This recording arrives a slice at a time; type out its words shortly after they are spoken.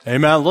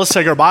Amen. Let's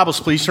take our Bibles,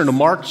 please. Turn to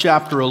Mark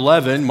chapter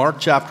 11. Mark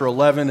chapter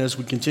 11 as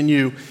we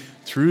continue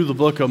through the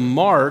book of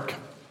Mark.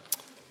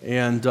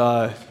 And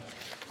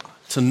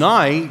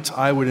tonight,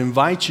 I would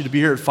invite you to be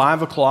here at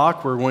 5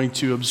 o'clock. We're going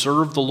to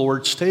observe the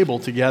Lord's table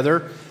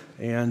together.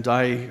 And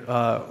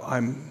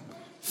I'm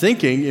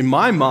thinking in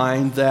my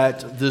mind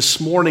that this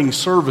morning's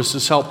service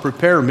has helped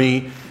prepare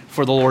me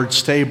for the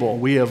Lord's table.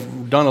 We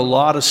have done a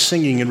lot of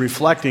singing and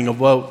reflecting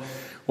about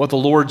what the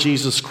Lord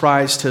Jesus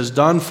Christ has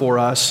done for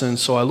us. And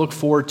so I look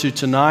forward to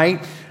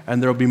tonight,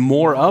 and there will be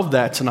more of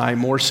that tonight,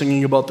 more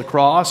singing about the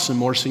cross and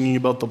more singing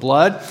about the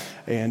blood.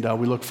 And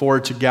we look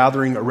forward to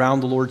gathering around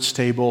the Lord's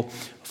table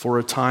for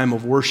a time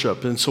of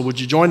worship. And so would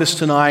you join us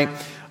tonight?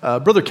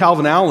 Brother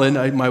Calvin Allen,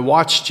 my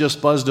watch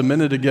just buzzed a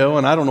minute ago,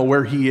 and I don't know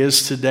where he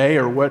is today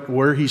or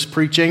where he's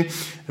preaching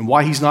and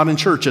why he's not in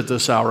church at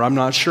this hour. I'm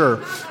not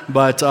sure.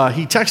 But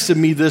he texted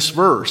me this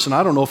verse, and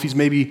I don't know if he's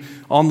maybe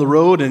on the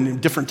road in a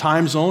different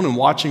time zone and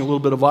watching a little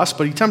bit of us,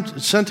 but he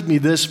sent me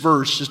this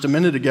verse just a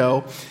minute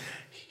ago.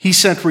 He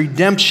sent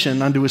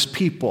redemption unto his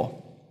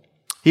people.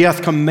 He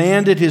hath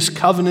commanded his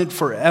covenant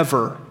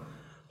forever.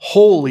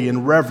 Holy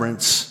and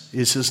reverence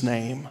is his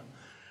name.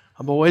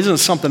 Boy, isn't it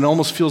something that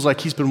almost feels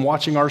like he's been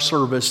watching our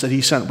service, that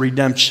he sent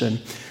redemption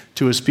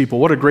to his people.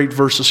 What a great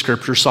verse of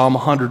Scripture, Psalm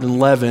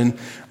 111,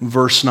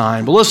 verse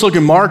 9. But let's look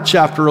at Mark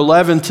chapter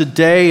 11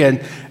 today,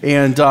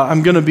 and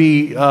I'm going to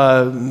be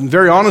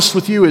very honest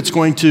with you. It's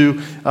going to,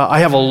 I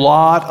have a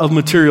lot of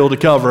material to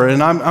cover,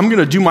 and I'm going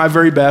to do my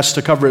very best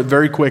to cover it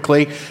very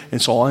quickly,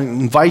 and so I'll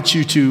invite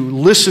you to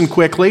listen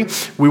quickly.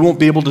 We won't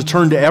be able to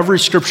turn to every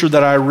Scripture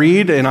that I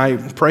read, and I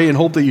pray and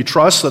hope that you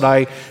trust that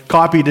I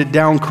copied it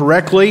down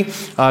correctly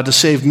to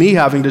save me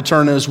having to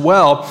turn as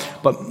well.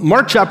 But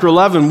Mark chapter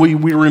 11, we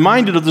were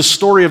reminded of the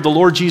story of the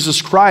Lord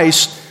Jesus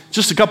Christ.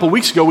 Just a couple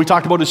weeks ago, we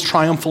talked about his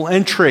triumphal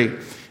entry.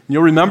 And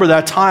you'll remember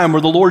that time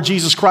where the Lord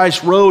Jesus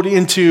Christ rode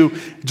into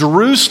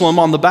Jerusalem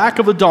on the back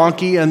of a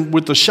donkey and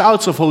with the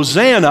shouts of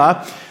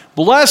Hosanna,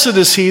 blessed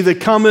is he that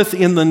cometh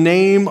in the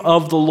name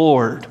of the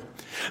Lord.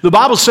 The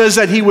Bible says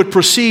that he would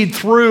proceed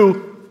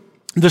through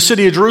the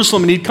city of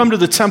Jerusalem and he'd come to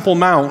the Temple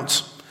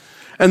Mount.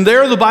 And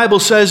there the Bible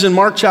says in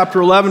Mark chapter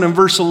 11 and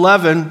verse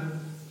 11,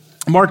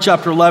 Mark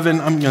chapter 11,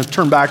 I'm going to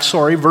turn back,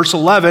 verse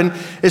 11,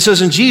 it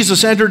says, And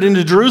Jesus entered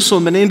into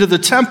Jerusalem and into the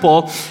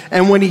temple,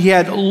 and when he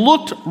had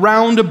looked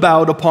round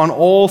about upon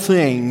all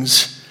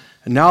things,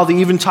 and now the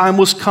eventime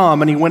was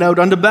come, and he went out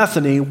unto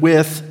Bethany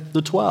with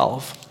the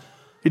 12.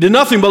 He did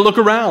nothing but look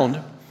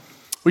around.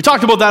 We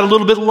talked about that a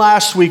little bit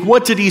last week.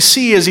 What did he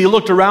see as he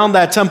looked around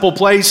that temple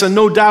place? And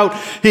no doubt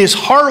his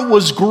heart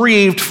was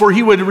grieved, for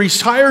he would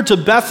retire to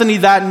Bethany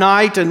that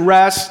night and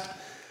rest,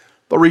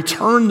 but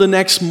return the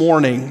next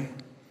morning.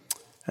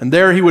 And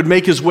there he would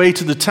make his way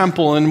to the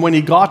temple, and when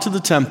he got to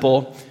the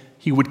temple,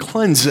 he would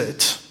cleanse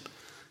it.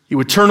 He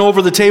would turn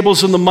over the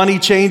tables of the money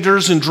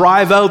changers and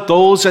drive out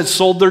those that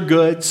sold their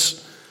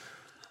goods.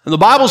 And the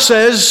Bible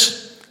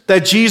says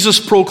that Jesus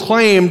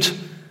proclaimed,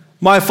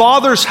 My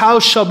Father's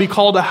house shall be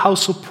called a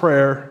house of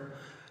prayer,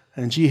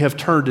 and ye have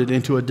turned it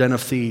into a den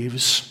of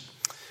thieves.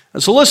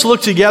 And so let's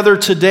look together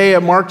today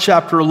at Mark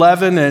chapter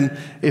 11, and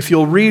if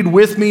you'll read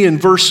with me in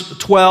verse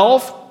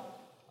 12,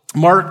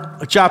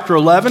 Mark chapter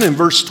 11 and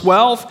verse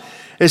 12,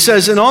 it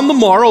says, And on the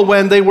morrow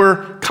when they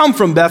were come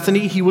from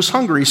Bethany, he was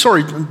hungry.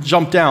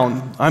 Jump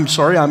down.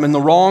 I'm in the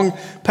wrong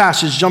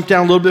passage. Jump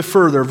down a little bit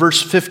further.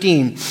 Verse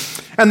 15.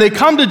 And they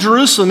come to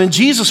Jerusalem, and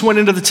Jesus went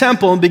into the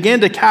temple and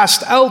began to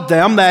cast out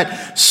them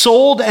that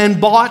sold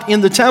and bought in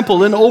the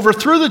temple, and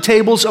overthrew the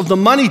tables of the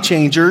money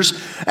changers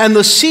and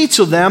the seats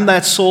of them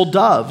that sold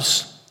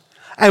doves,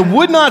 and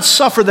would not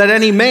suffer that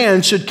any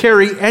man should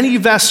carry any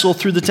vessel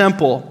through the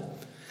temple.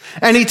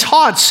 And he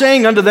taught,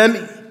 saying unto them,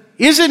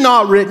 Is it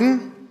not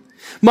written,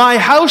 My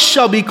house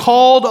shall be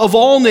called of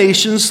all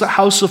nations the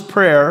house of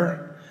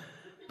prayer,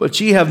 but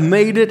ye have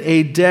made it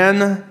a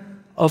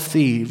den of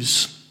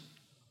thieves?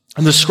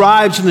 And the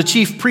scribes and the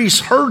chief priests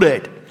heard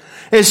it,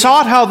 and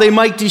sought how they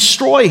might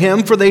destroy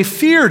him, for they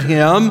feared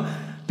him,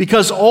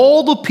 because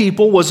all the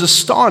people was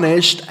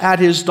astonished at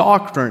his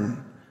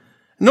doctrine.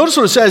 Notice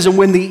what it says, And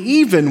when the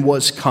even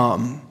was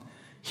come,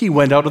 he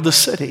went out of the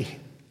city.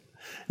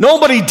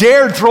 Nobody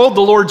dared throw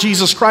the Lord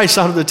Jesus Christ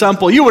out of the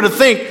temple. You would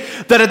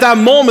think that at that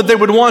moment they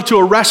would want to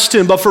arrest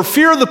him, but for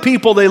fear of the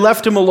people, they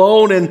left him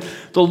alone, and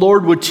the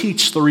Lord would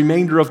teach the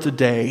remainder of the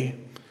day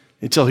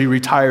until he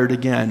retired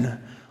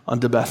again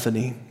unto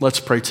Bethany. Let's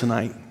pray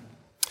tonight.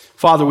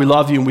 Father, we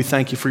love you and we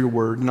thank you for your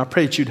word, and I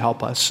pray that you'd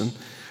help us. And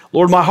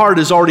Lord, my heart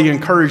is already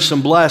encouraged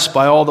and blessed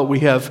by all that we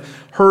have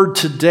heard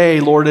today,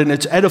 Lord, and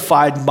it's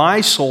edified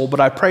my soul, but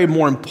I pray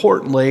more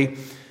importantly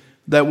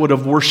that would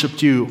have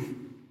worshiped you.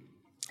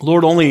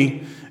 Lord,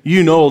 only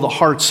you know the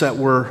hearts that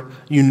were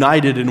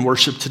united in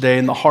worship today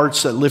and the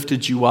hearts that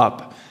lifted you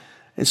up.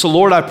 And so,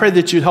 Lord, I pray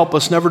that you'd help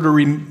us never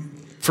to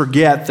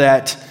forget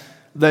that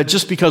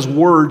just because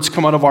words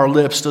come out of our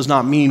lips does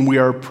not mean we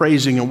are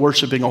praising and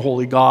worshiping a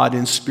holy God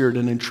in spirit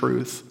and in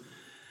truth.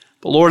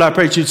 But, Lord, I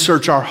pray that you'd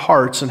search our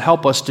hearts and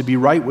help us to be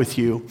right with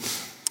you.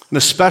 and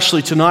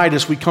especially tonight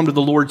as we come to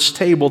the Lord's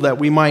table, that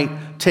we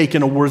might take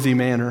in a worthy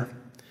manner.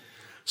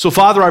 So,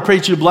 Father, I pray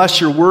that you bless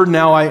your word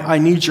now. I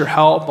need your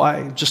help.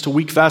 I'm just a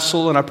weak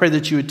vessel, and I pray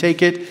that you would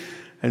take it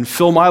and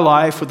fill my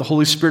life with the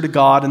Holy Spirit of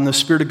God, and the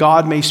Spirit of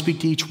God may speak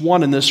to each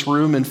one in this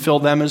room and fill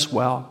them as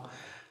well.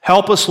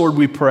 Help us, Lord,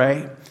 we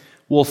pray.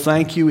 We'll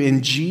thank you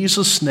in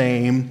Jesus'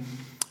 name.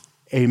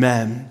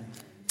 Amen.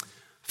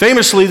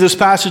 Famously, this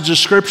passage of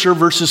Scripture,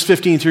 verses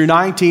 15 through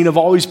 19, have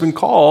always been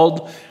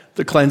called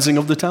the cleansing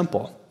of the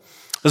temple.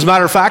 As a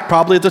matter of fact,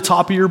 probably at the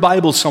top of your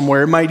Bible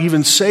somewhere, it might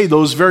even say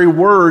those very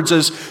words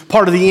as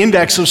part of the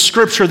index of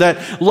Scripture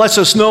that lets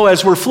us know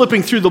as we're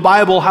flipping through the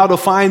Bible how to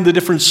find the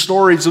different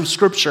stories of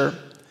Scripture.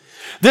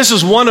 This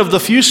is one of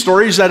the few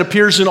stories that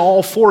appears in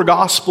all four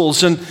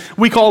Gospels, and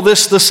we call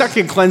this the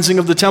second cleansing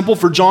of the temple,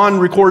 for John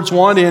records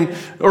one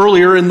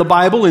earlier in the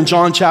Bible in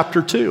John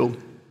chapter 2.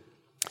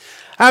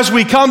 As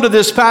we come to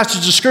this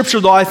passage of Scripture,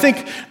 though, I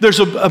think there's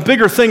a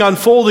bigger thing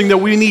unfolding that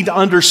we need to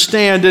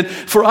understand. And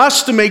for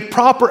us to make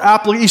proper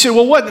application, you say,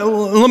 well,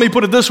 let me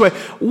put it this way.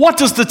 What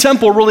does the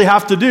temple really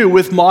have to do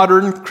with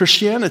modern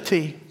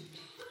Christianity?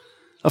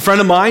 A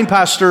friend of mine,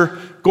 Pastor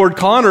Gord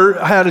Connor,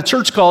 had a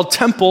church called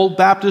Temple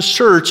Baptist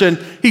Church, and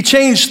he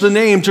changed the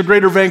name to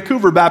Greater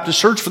Vancouver Baptist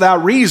Church for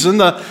that reason.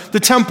 The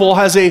temple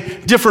has a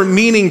different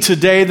meaning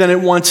today than it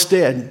once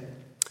did.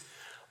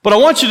 But I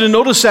want you to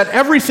notice that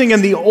everything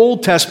in the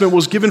Old Testament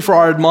was given for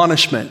our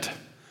admonishment.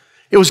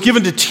 It was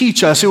given to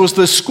teach us. It was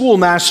the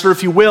schoolmaster,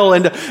 if you will,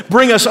 and to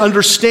bring us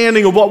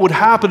understanding of what would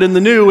happen in the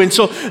new. And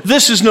so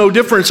this is no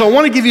different. So I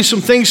want to give you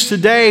some things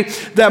today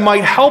that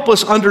might help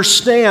us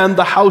understand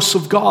the house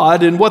of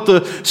God and what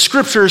the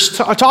Scripture is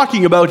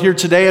talking about here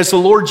today as the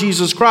Lord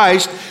Jesus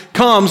Christ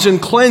comes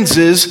and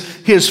cleanses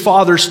his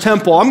Father's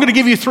temple. I'm going to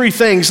give you three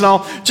things, and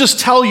I'll just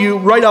tell you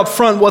right up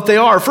front what they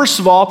are. First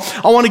of all,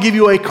 I want to give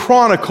you a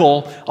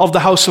chronicle of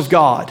the house of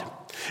God.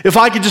 If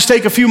I could just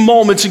take a few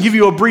moments and give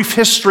you a brief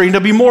history, and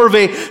it'll be more of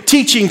a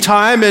teaching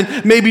time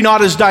and maybe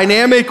not as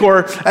dynamic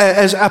or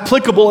as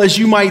applicable as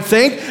you might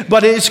think,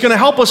 but it's going to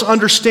help us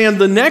understand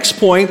the next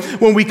point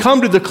when we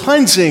come to the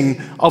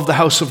cleansing of the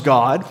house of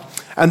God.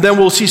 And then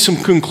we'll see some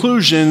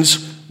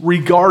conclusions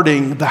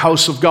regarding the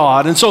house of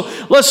God. And so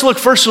let's look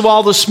first of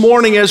all this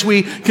morning as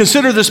we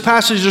consider this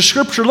passage of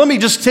Scripture. Let me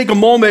just take a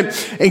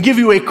moment and give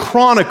you a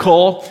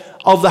chronicle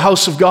of the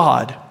house of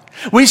God.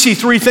 We see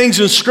three things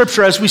in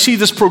Scripture as we see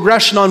this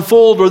progression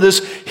unfold or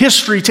this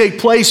history take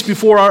place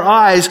before our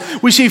eyes.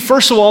 We see,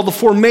 first of all, the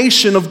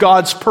formation of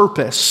God's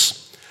purpose.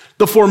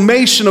 The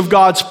formation of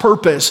God's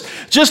purpose.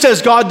 Just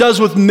as God does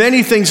with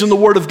many things in the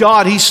Word of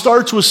God, He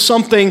starts with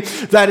something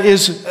that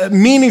is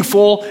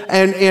meaningful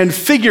and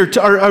is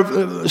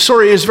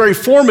very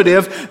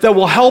formative that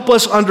will help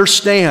us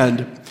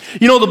understand.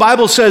 You know, the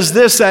Bible says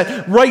this,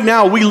 that right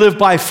now we live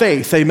by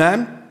faith,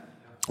 amen?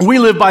 We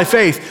live by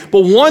faith,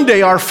 but one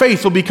day our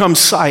faith will become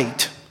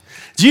sight.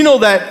 Do you know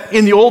that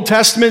in the Old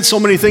Testament, so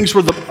many things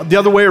were the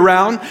other way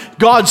around?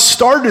 God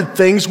started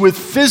things with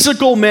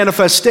physical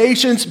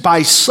manifestations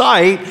by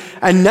sight,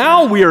 and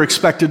now we are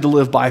expected to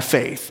live by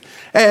faith.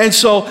 And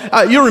so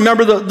you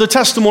remember the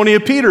testimony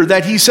of Peter,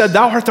 that he said,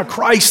 "Thou art the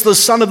Christ, the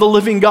Son of the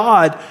living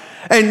God."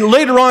 And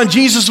later on,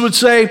 Jesus would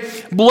say,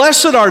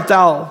 "Blessed art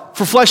thou,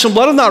 for flesh and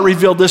blood have not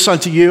revealed this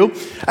unto you."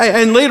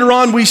 And later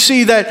on, we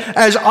see that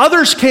as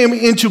others came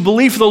into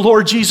belief in the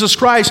Lord Jesus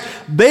Christ,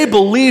 they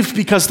believed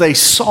because they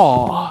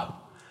saw.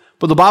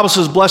 But the Bible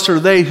says, "Blessed are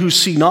they who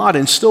see not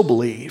and still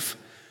believe."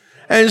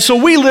 And so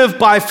we live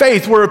by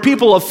faith. We're a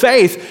people of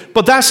faith,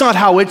 but that's not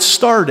how it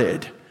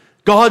started.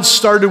 God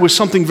started with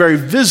something very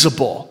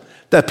visible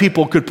that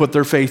people could put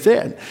their faith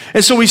in.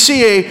 And so we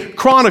see a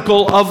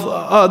chronicle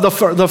of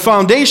the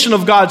foundation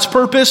of God's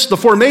purpose, the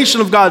formation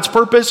of God's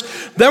purpose.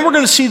 Then we're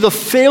going to see the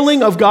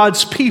failing of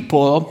God's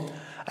people,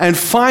 and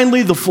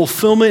finally the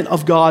fulfillment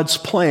of God's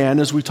plan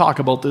as we talk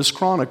about this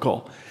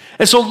chronicle.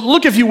 And so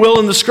look, if you will,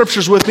 in the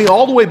Scriptures with me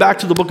all the way back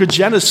to the book of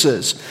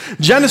Genesis.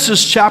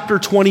 Genesis chapter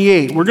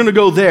 28. We're going to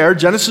go there,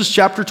 Genesis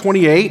chapter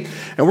 28,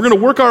 and we're going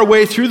to work our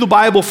way through the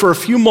Bible for a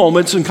few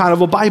moments in kind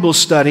of a Bible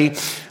study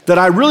that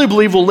I really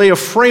believe will lay a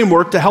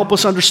framework to help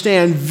us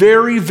understand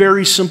very,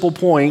 very simple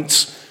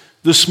points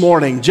this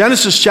morning.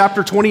 Genesis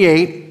chapter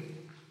 28,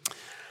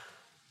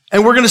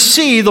 and we're going to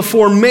see the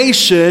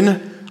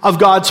formation of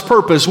God's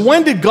purpose.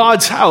 When did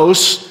God's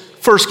house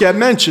first get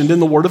mentioned in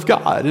the Word of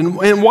God?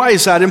 And why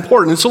is that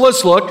important? And so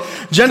let's look.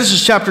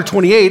 Genesis chapter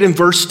 28 and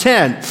verse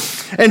 10.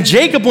 "And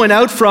Jacob went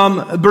out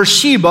from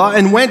Beersheba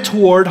and went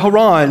toward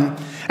Haran.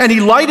 And he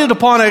lighted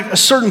upon a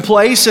certain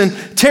place and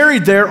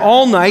tarried there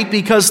all night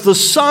because the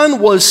sun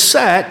was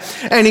set.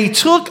 And he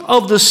took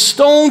of the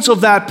stones of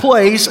that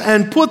place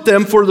and put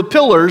them for the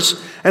pillars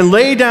and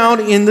lay down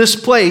in that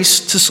place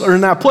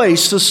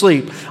to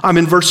sleep." I'm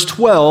in verse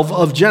 12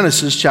 of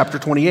Genesis chapter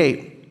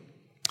 28.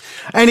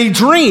 "And he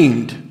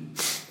dreamed.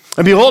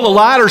 And behold, a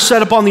ladder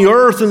set upon the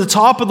earth, and the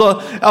top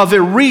of it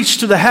reached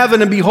to the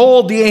heaven. And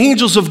behold, the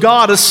angels of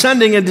God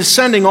ascending and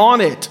descending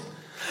on it.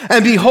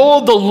 And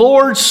behold, the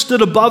Lord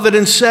stood above it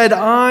and said,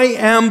 I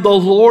am the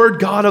Lord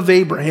God of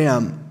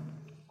Abraham,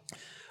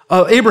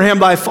 Abraham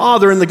thy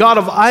father, and the God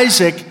of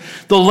Isaac,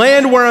 the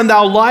land wherein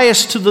thou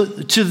liest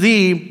to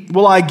thee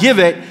will I give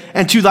it,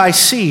 and to thy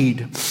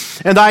seed.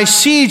 And thy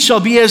seed shall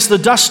be as the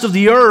dust of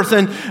the earth,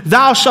 and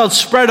thou shalt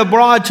spread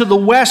abroad to the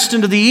west,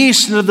 and to the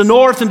east, and to the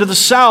north, and to the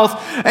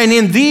south. And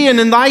in thee and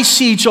in thy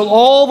seed shall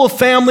all the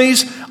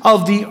families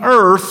of the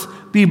earth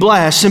be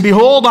blessed. And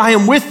behold, I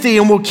am with thee,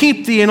 and will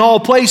keep thee in all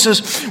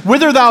places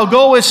whither thou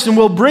goest, and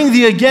will bring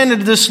thee again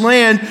into this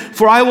land.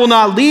 For I will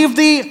not leave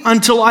thee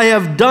until I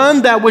have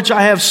done that which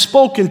I have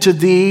spoken to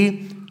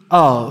thee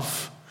of.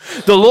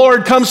 The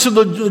Lord comes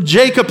to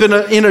Jacob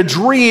in a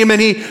dream,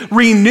 and he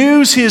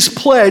renews his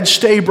pledge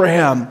to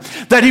Abraham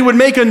that he would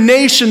make a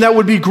nation that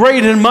would be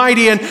great and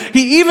mighty. And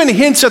he even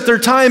hints at their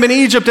time in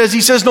Egypt as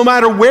he says, no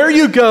matter where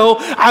you go,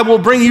 I will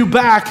bring you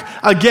back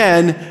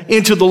again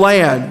into the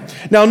land.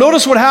 Now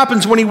notice what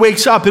happens when he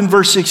wakes up in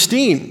verse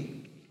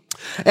 16.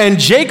 And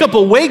Jacob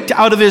awaked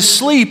out of his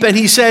sleep, and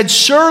he said,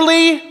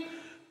 surely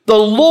the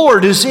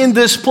Lord is in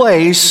this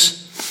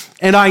place,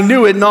 and I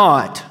knew it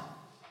not.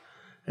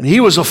 And he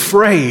was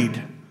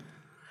afraid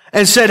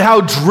and said,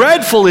 how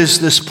dreadful is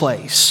this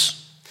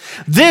place?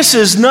 This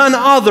is none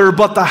other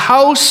but the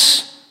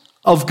house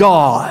of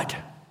God,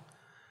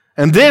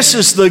 and this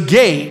is the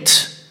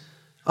gate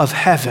of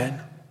heaven.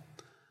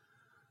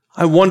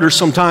 I wonder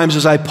sometimes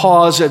as I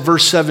pause at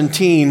verse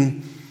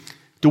 17,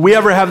 do we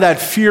ever have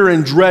that fear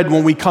and dread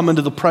when we come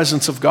into the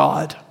presence of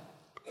God?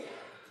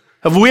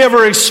 Have we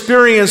ever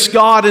experienced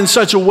God in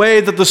such a way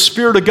that the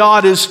Spirit of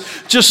God is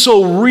just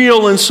so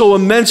real and so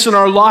immense in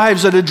our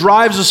lives that it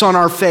drives us on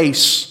our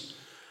face,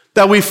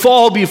 that we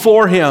fall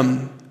before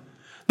Him,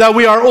 that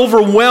we are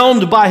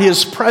overwhelmed by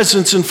His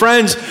presence? And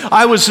friends,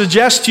 I would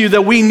suggest to you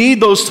that we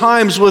need those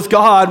times with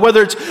God,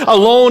 whether it's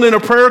alone in a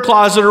prayer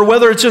closet or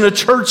whether it's in a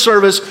church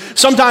service.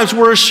 Sometimes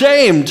we're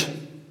ashamed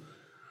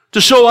to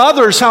show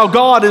others how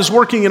God is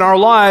working in our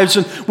lives,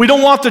 and we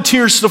don't want the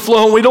tears to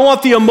flow, and we don't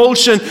want the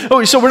emotion.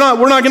 So we're not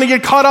going to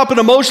get caught up in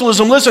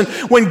emotionalism. Listen,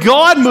 when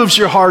God moves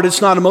your heart,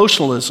 it's not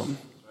emotionalism.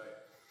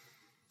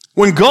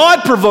 When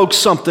God provokes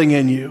something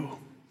in you,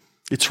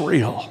 it's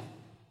real.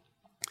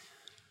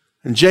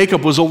 And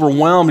Jacob was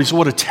overwhelmed. He said,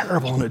 what a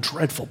terrible and a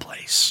dreadful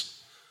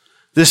place.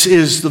 This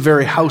is the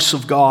very house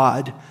of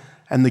God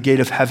and the gate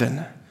of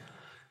heaven.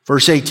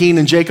 Verse 18,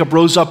 and Jacob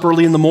rose up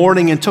early in the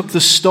morning and took the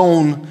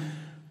stone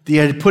he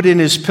had put in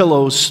his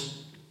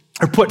pillows,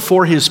 or put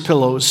for his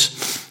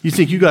pillows. You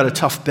think you got a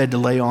tough bed to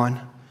lay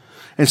on.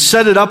 And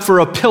set it up for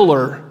a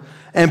pillar,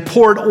 and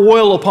poured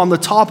oil upon the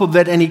top of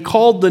it, and he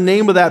called the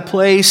name of that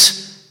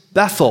place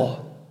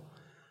Bethel.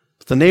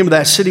 But the name of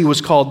that city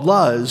was called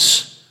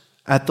Luz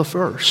at the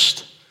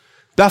first.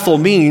 Bethel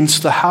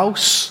means the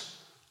house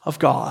of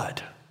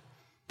God.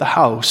 The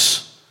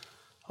house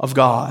of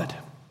God.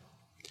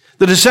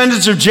 The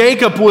descendants of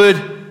Jacob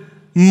would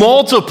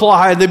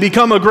multiply, they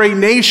become a great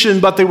nation,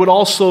 but they would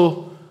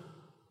also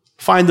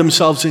find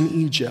themselves in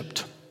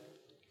Egypt.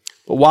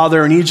 But while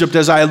they're in Egypt,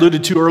 as I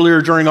alluded to earlier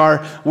during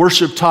our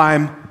worship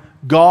time,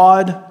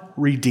 God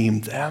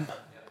redeemed them.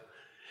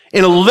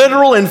 In a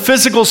literal and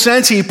physical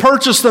sense, He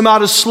purchased them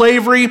out of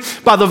slavery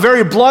by the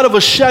very blood of a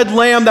shed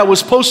lamb that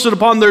was posted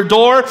upon their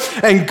door,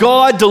 and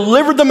God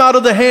delivered them out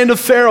of the hand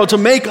of Pharaoh to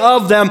make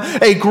of them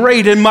a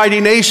great and mighty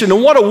nation.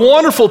 And what a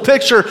wonderful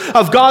picture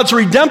of God's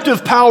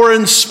redemptive power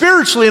and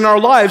spiritually in our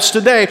lives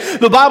today.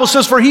 The Bible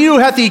says, for He who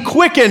hath He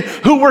quickened,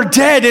 who were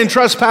dead in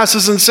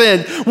trespasses and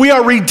sin. We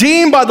are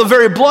redeemed by the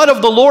very blood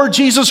of the Lord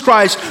Jesus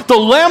Christ, the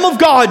Lamb of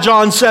God,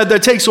 John said,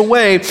 that takes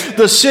away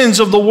the sins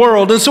of the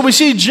world. And so we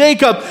see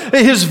Jacob,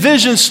 his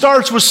vision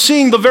starts with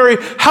seeing the very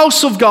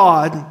house of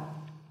God.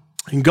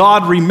 And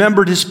God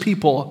remembered His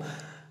people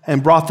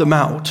and brought them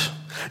out.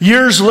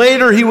 Years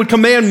later, He would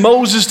command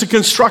Moses to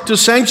construct a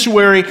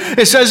sanctuary.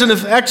 It says in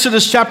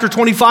Exodus chapter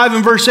 25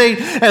 and verse 8,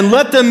 and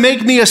let them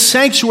make me a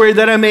sanctuary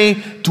that I may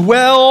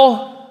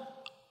dwell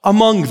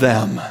among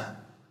them.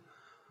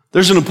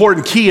 There's an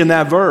important key in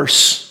that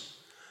verse.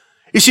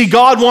 You see,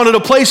 God wanted a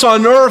place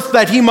on earth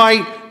that He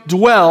might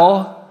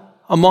dwell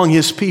among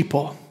His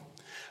people.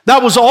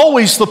 That was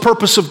always the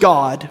purpose of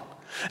God.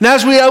 And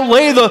as we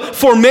outlay the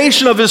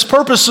formation of His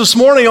purpose this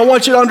morning, I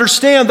want you to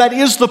understand that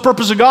is the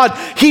purpose of God.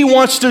 He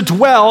wants to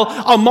dwell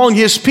among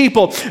His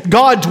people.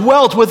 God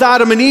dwelt with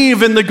Adam and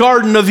Eve in the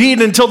Garden of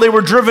Eden until they were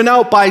driven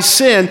out by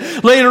sin.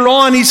 Later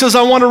on, He says,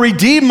 I want to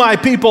redeem my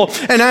people.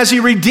 And as He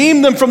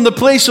redeemed them from the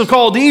place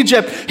called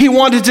Egypt, He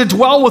wanted to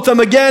dwell with them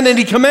again. And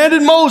He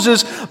commanded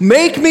Moses,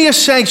 make me a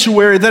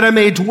sanctuary that I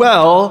may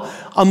dwell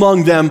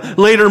among them.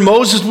 Later,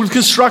 Moses would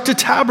construct a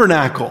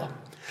tabernacle,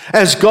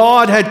 as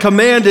God had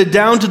commanded,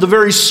 down to the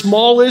very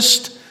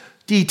smallest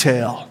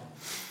detail.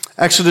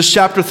 Exodus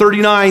chapter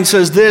 39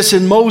 says this,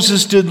 and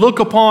Moses did look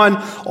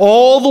upon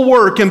all the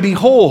work, and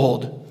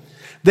behold,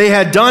 they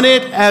had done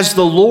it as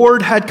the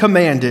Lord had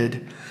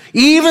commanded.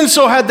 Even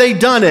so had they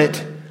done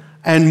it,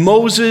 and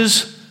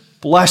Moses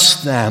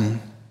blessed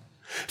them.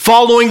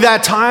 Following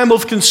that time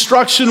of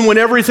construction, when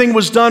everything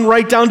was done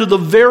right down to the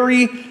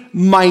very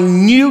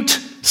minute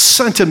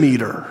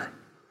centimeter,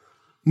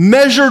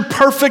 measured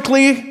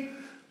perfectly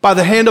by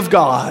the hand of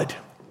God,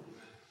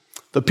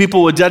 The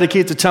people would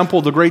dedicate the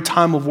temple, the great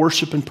time of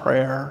worship and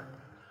prayer.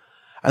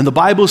 And the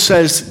Bible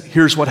says,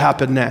 here's what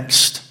happened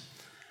next.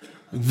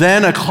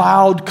 Then a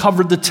cloud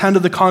covered the tent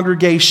of the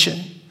congregation,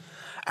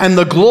 and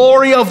the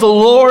glory of the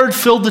Lord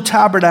filled the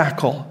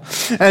tabernacle.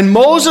 And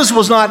Moses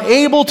was not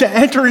able to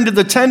enter into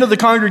the tent of the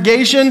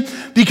congregation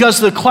because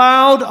the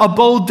cloud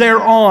abode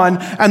thereon,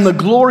 and the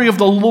glory of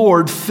the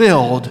Lord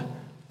filled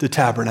the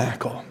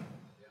tabernacle.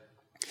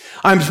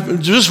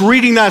 I'm just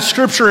reading that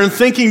scripture and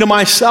thinking to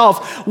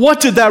myself,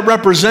 what did that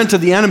represent to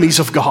the enemies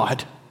of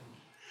God?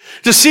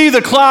 To see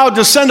the cloud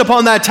descend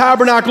upon that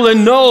tabernacle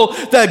and know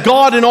that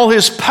God in all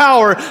his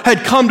power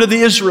had come to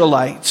the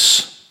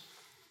Israelites.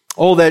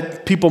 Oh,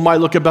 that people might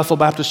look at Bethel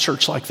Baptist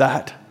Church like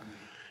that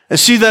and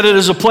see that it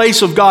is a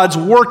place of God's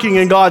working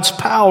and God's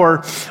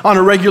power on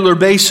a regular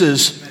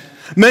basis.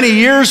 Many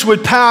years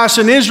would pass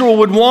and Israel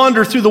would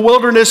wander through the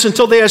wilderness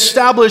until they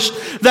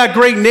established that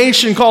great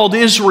nation called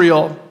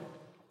Israel.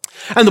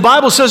 And the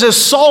Bible says as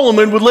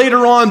Solomon would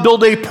later on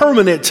build a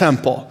permanent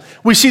temple.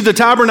 We see the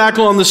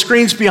tabernacle on the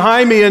screens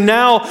behind me, and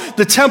now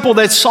the temple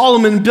that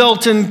Solomon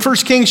built in 1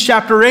 Kings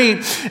chapter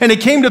 8. And it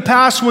came to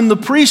pass when the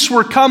priests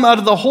were come out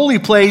of the holy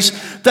place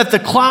that the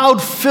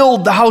cloud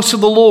filled the house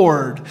of the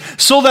Lord,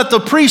 so that the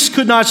priests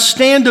could not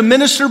stand to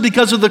minister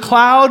because of the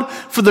cloud,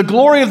 for the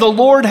glory of the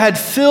Lord had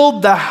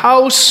filled the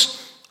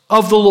house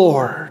of the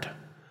Lord.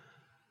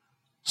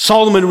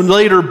 Solomon would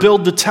later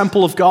build the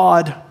temple of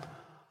God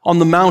on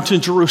the mount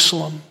in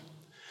Jerusalem.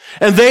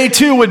 And they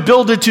too would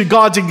build it to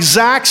God's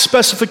exact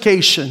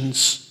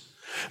specifications.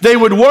 They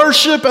would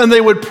worship and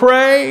they would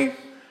pray,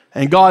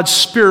 and God's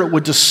Spirit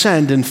would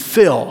descend and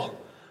fill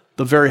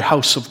the very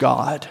house of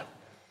God.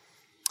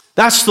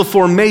 That's the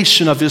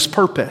formation of his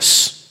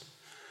purpose.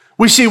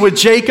 We see with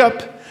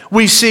Jacob,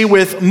 we see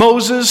with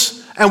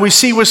Moses, and we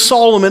see with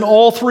Solomon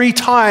all three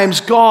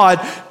times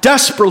God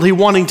desperately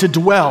wanting to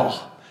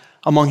dwell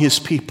among his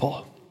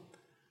people.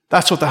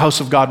 That's what the house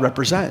of God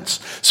represents.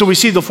 So we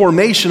see the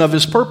formation of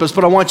his purpose,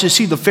 but I want you to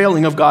see the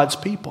failing of God's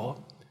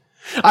people.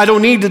 I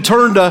don't need to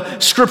turn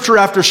to scripture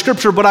after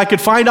scripture, but I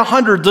could find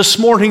 100 this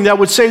morning that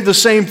would say the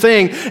same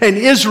thing. And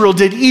Israel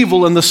did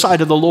evil in the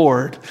sight of the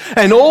Lord.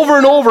 And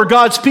over,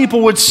 God's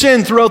people would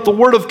sin throughout the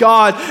word of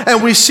God.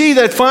 And we see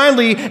that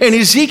finally in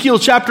Ezekiel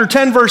chapter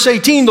 10, verse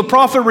 18, the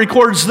prophet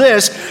records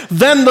this: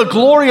 Then the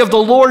glory of the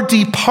Lord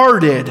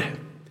departed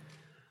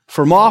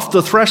from off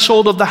the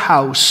threshold of the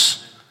house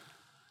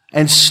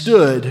and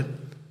stood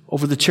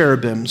over the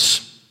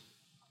cherubims.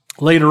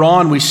 Later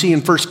on, we see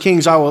in 1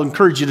 Kings, I will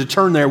encourage you to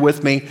turn there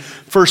with me,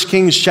 1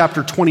 Kings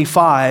chapter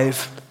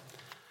 25.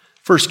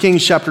 1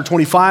 Kings chapter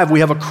 25, we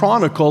have a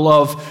chronicle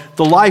of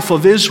the life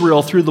of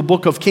Israel through the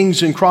book of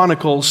Kings and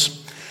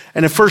Chronicles.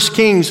 And in 1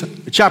 Kings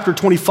chapter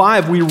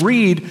 25, we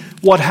read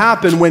what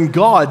happened when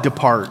God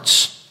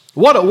departs.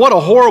 What a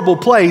horrible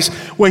place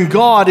when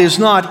God is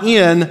not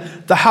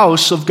in the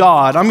house of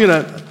God. I'm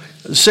going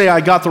to say I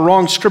got the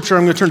wrong scripture.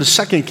 I'm going to turn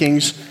to 2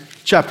 Kings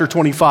chapter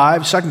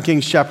 25. 2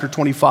 Kings chapter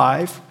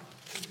 25.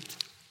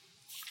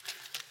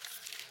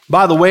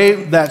 By the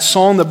way, that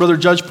song that Brother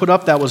Judge put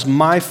up, that was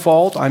my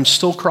fault. I'm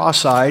still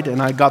cross-eyed, and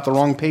I got the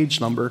wrong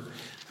page number.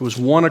 It was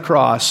one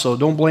across, so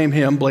don't blame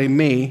him, blame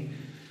me.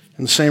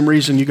 And the same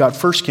reason you got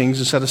 1 Kings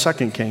instead of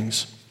 2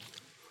 Kings.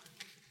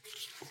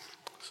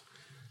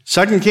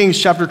 2 Kings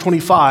chapter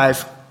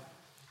 25,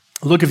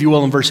 look if you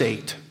will in verse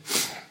 8.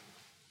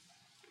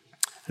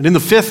 And in the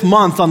 5th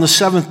month, on the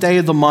 7th day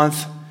of the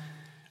month,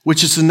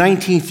 which is the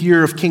 19th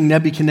year of King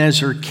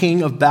Nebuchadnezzar,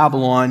 king of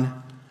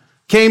Babylon,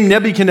 came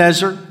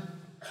Nebuchadnezzar,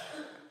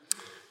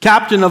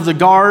 captain of the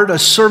guard, a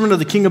servant of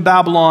the king of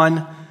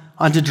Babylon,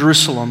 unto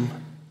Jerusalem,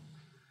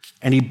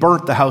 and he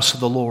burnt the house of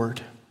the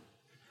Lord.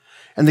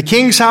 And the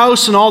king's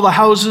house and all the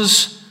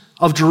houses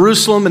of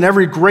Jerusalem and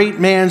every great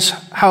man's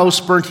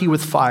house burnt he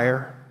with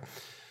fire.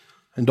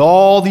 And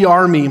all the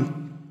army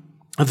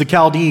of the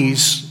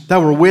Chaldees that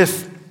were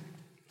with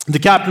the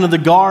captain of the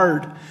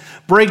guard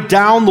brake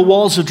down the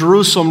walls of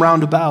Jerusalem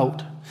round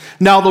about.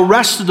 Now the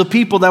rest of the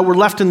people that were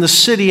left in the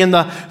city and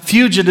the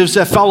fugitives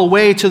that fell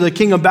away to the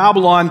king of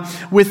Babylon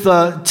with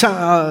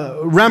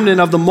the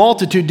remnant of the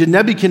multitude did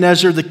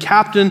Nebuchadnezzar, the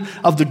captain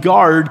of the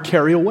guard,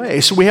 carry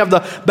away. So we have the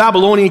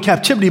Babylonian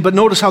captivity, but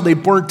notice how they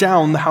burnt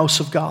down the house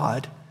of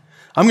God.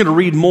 I'm going to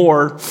read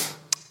more.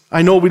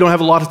 I know we don't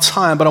have a lot of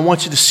time, but I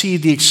want you to see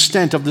the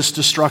extent of this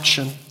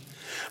destruction.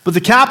 But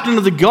the captain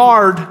of the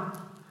guard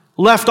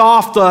left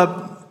off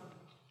the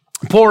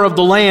poor of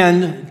the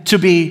land to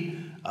be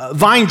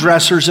vine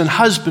dressers and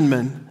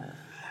husbandmen.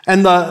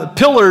 And the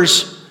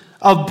pillars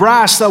of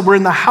brass that were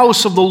in the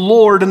house of the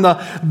Lord and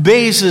the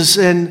bases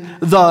and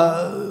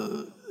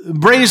the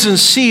brazen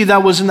sea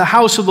that was in the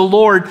house of the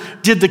Lord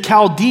did the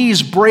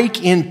Chaldees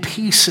break in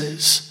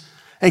pieces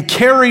and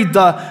carried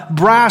the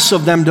brass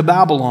of them to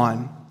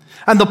Babylon.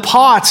 And the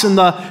pots and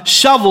the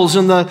shovels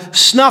and the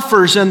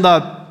snuffers and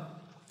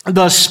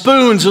the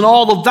spoons and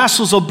all the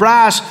vessels of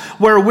brass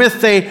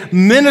wherewith they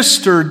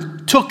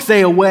ministered took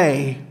they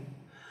away.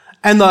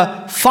 and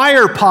the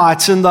fire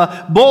pots and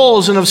the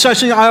bowls and of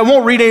such things. I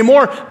won't read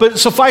anymore, but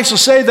suffice to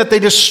say that they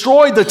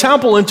destroyed the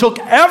temple and took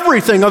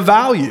everything of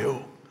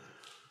value.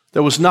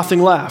 There was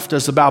nothing left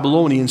as the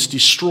Babylonians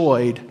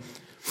destroyed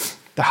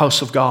the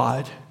house of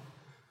God.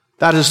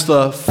 That is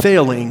the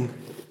failing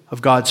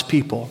of God's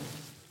people.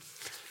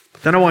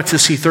 But then I want to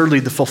see thirdly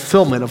the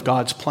fulfillment of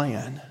God's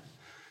plan.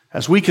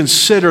 As we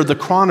consider the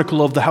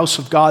chronicle of the house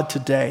of God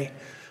today,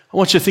 I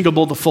want you to think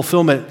about the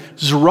fulfillment.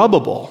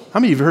 Zerubbabel. How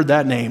many of you have heard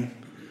that name?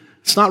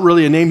 It's not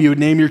really a name you would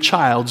name your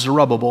child,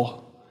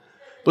 Zerubbabel.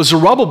 But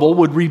Zerubbabel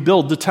would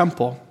rebuild the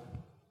temple.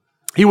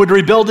 He would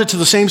rebuild it to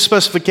the same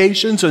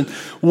specifications, and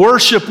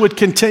worship would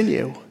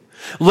continue.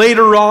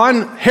 Later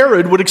on,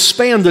 Herod would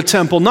expand the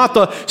temple, not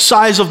the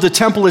size of the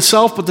temple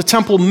itself, but the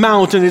Temple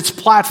Mount and its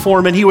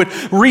platform, and he would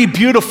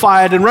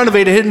re-beautify it and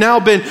renovate it. It had now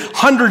been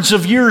hundreds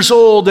of years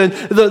old, and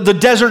the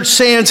desert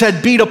sands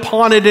had beat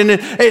upon it, and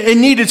it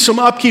needed some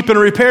upkeep and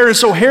repair. And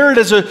so Herod,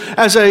 as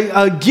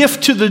a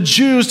gift to the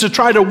Jews to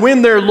try to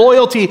win their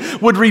loyalty,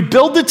 would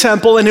rebuild the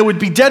temple, and it would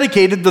be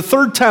dedicated, the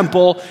third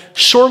temple,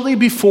 shortly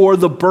before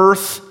the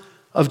birth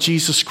of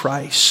Jesus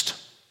Christ.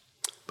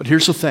 But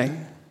here's the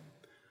thing.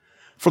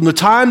 From the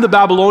time the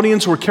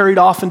Babylonians were carried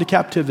off into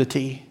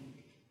captivity,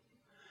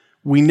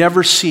 we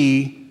never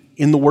see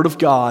in the Word of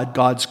God,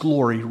 God's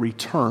glory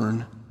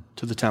return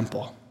to the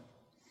temple.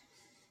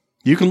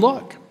 You can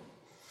look.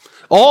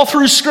 All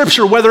through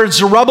Scripture, whether it's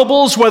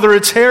Zerubbabel's, whether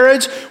it's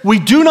Herod's, we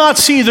do not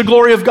see the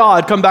glory of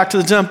God come back to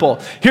the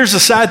temple. Here's the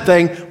sad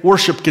thing,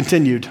 worship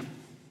continued.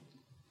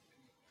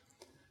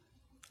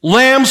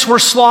 Lambs were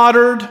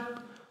slaughtered,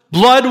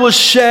 blood was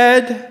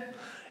shed,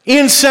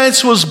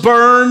 incense was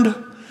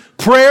burned,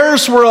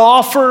 prayers were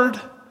offered.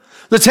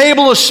 The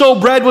table of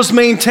showbread was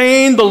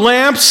maintained. The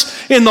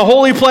lamps in the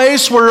holy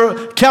place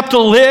were kept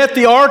lit.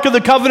 The Ark of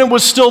the Covenant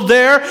was still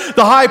there.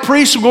 The high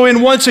priest would go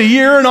in once a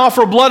year and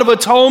offer blood of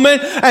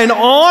atonement. And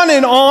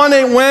on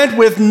it went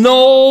with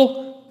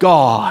no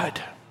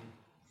God.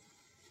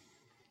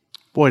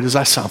 Boy, does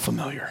that sound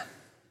familiar.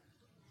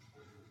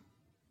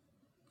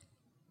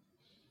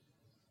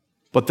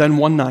 But then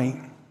one night,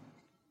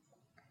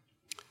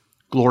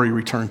 glory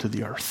returned to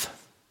the earth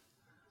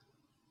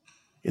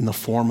in the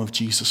form of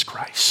Jesus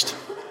Christ.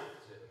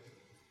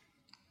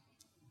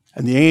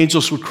 And the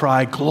angels would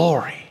cry,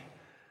 "Glory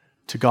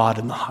to God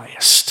in the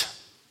highest."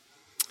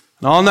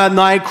 And on that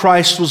night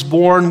Christ was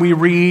born, we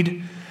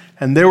read,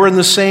 and there were in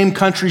the same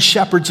country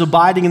shepherds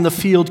abiding in the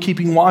field,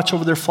 keeping watch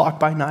over their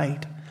flock by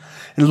night.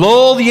 And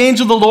lo, the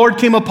angel of the Lord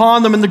came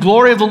upon them, and the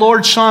glory of the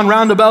Lord shone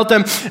round about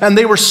them, and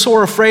they were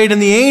sore afraid. And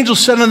the angel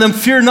said unto them,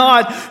 "Fear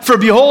not, for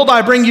behold,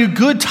 I bring you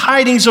good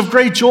tidings of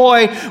great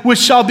joy, which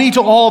shall be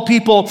to all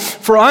people.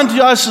 For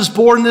unto us is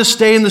born this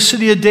day in the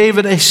city of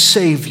David a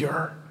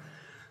Savior,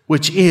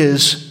 which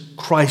is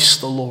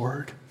Christ the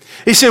Lord."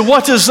 He said,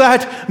 what does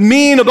that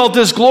mean about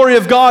this glory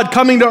of God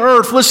coming to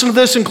earth? Listen to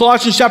this in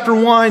Colossians chapter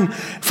 1.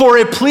 For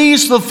it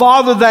pleased the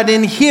Father that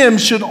in him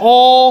should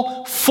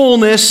all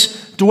fullness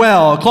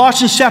dwell.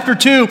 Colossians chapter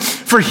 2,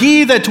 for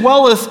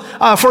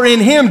in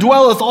him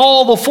dwelleth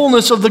all the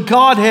fullness of the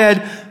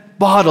Godhead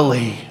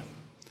bodily.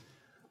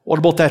 What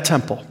about that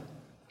temple?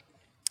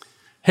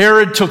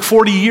 Herod took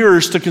 40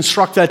 years to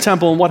construct that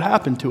temple, and what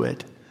happened to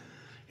it?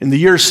 In the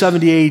year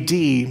 70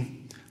 AD,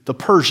 the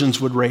Persians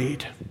would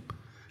raid,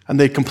 and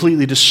they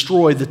completely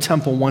destroyed the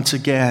temple once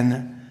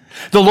again.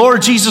 The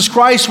Lord Jesus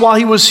Christ, while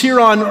he was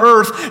here on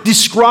earth,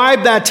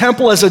 described that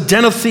temple as a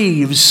den of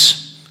thieves.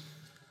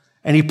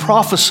 And he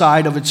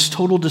prophesied of its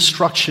total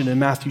destruction in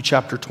Matthew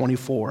chapter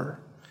 24.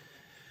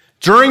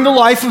 During the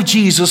life of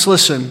Jesus,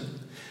 listen,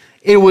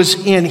 it was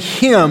in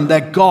him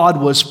that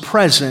God was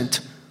present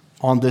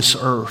on this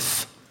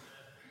earth.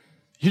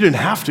 You didn't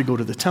have to go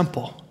to the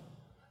temple.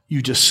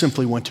 You just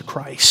simply went to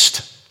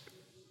Christ.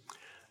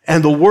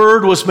 And the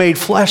Word was made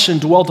flesh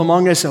and dwelt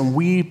among us, and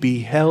we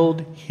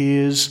beheld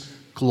his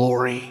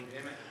glory,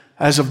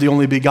 as of the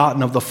only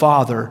begotten of the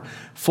Father,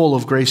 full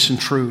of grace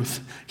and truth.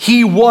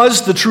 He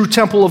was the true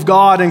temple of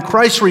God, and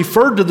Christ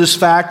referred to this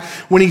fact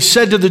when he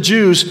said to the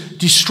Jews,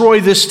 "Destroy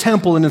this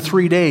temple, and in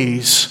 3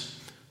 days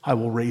I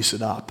will raise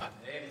it up."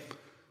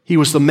 He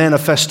was the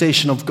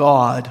manifestation of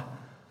God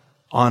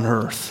on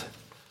earth.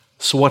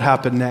 So what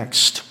happened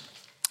next?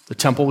 The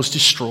temple was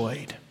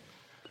destroyed.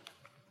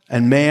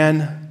 And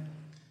man,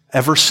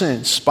 ever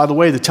since, by the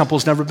way, the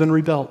temple's never been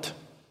rebuilt.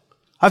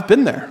 I've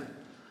been there.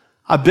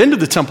 I've been to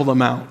the Temple of the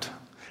Mount.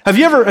 Have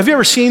you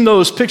ever seen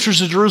those pictures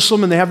of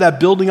Jerusalem, and they have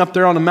that building up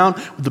there on the mount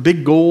with the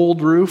big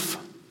gold roof?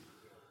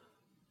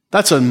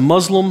 That's a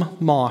Muslim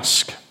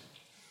mosque.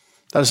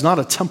 That is not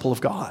a temple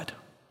of God.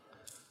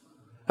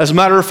 As a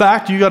matter of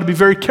fact, you got to be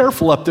very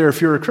careful up there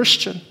if you're a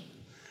Christian.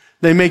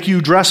 They make you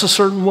dress a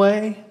certain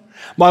way.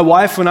 My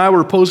wife and I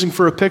were posing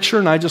for a picture,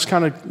 and I just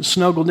kind of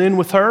snuggled in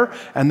with her,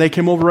 and they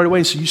came over right away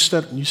and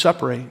said, you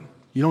separate.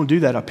 You don't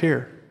do that up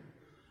here.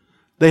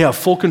 They have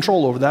full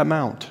control over that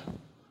mount.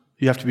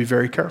 You have to be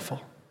very careful.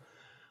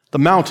 The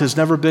mount has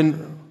never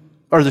been,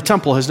 or the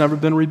temple has never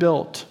been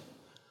rebuilt.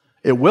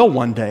 It will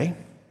one day,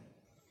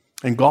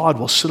 and God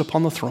will sit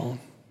upon the throne.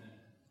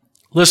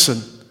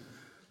 Listen,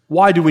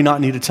 Why do we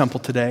not need a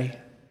temple today?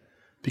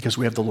 Because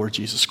we have the Lord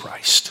Jesus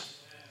Christ.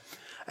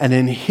 And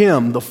in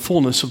him, the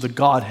fullness of the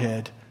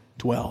Godhead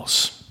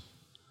dwells.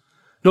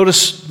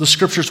 Notice the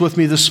scriptures with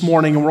me this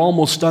morning, and we're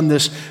almost done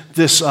this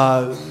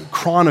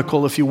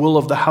chronicle, if you will,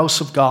 of the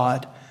house of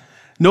God.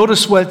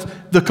 Notice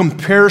what the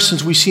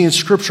comparisons we see in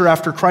Scripture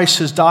after Christ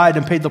has died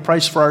and paid the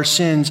price for our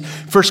sins.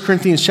 1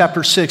 Corinthians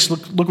chapter 6,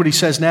 look what he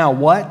says now.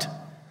 What?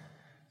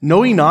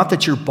 Know ye not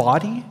that your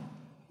body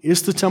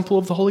is the temple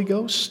of the Holy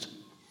Ghost,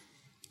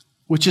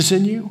 which is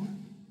in you,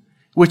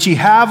 which ye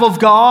have of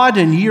God,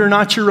 and ye are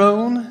not your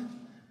own?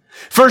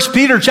 1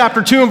 Peter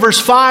chapter 2 and verse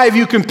 5,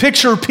 you can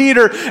picture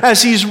Peter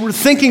as he's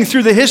thinking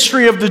through the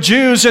history of the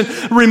Jews and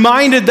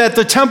reminded that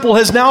the temple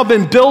has now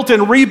been built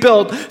and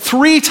rebuilt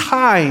 3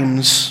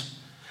 times.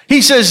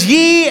 He says,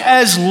 ye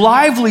as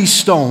lively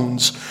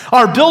stones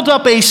are built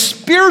up a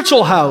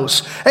spiritual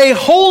house, a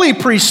holy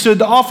priesthood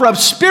to offer up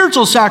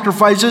spiritual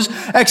sacrifices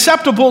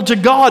acceptable to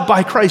God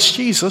by Christ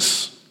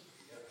Jesus.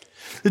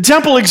 The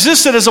temple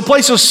existed as a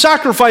place of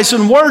sacrifice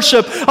and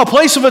worship, a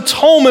place of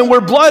atonement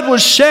where blood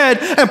was shed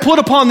and put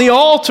upon the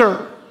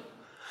altar.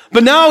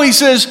 But now he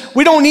says,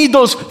 we don't need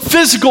those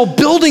physical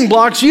building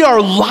blocks. Ye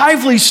are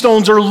lively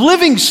stones or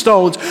living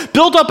stones,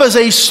 built up as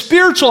a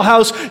spiritual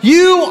house.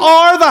 You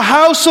are the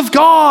house of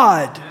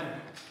God.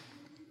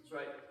 That's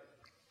right.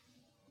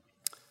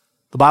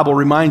 The Bible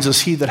reminds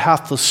us, he that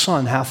hath the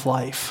Son hath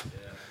life.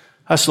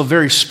 That's the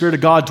very Spirit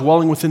of God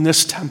dwelling within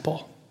this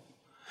temple.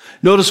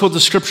 Notice what the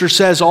scripture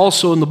says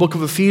also in the book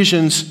of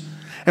Ephesians,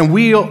 and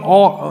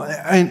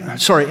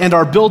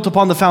are built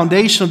upon the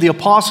foundation of the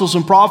apostles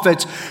and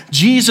prophets,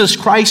 Jesus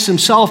Christ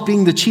himself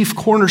being the chief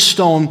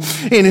cornerstone,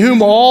 in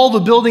whom all the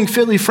building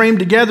fitly framed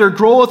together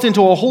groweth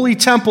into a holy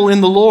temple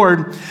in the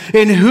Lord,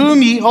 in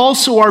whom ye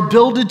also are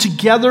builded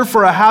together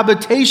for a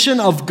habitation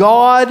of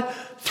God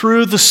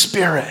through the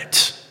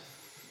Spirit.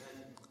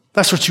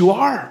 That's what you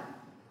are.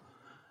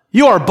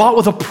 You are bought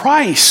with a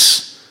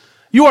price.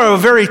 You are a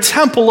very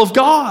temple of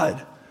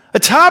God, a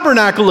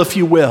tabernacle, if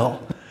you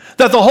will,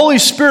 that the Holy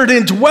Spirit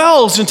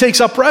indwells and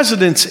takes up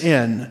residence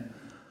in.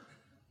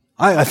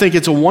 I think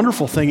it's a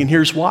wonderful thing, and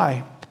here's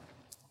why.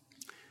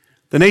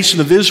 The nation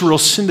of Israel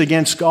sinned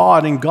against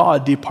God, and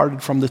God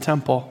departed from the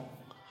temple.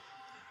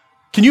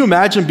 Can you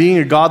imagine being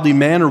a godly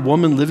man or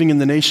woman living in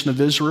the nation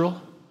of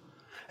Israel?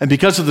 And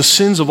because of the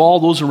sins of all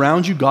those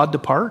around you, God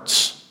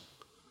departs?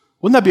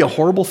 Wouldn't that be a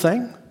horrible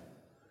thing?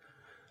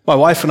 My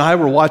wife and I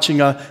were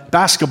watching a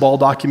basketball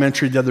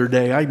documentary the other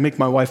day. I make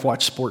my wife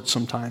watch sports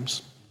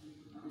sometimes.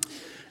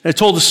 And it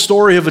told the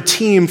story of a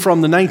team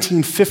from the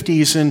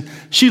 1950s, and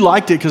she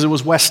liked it because it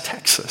was West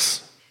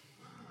Texas.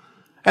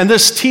 And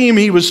this team,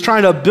 he was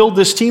trying to build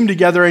this team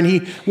together, and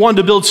he wanted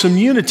to build some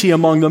unity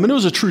among them. And it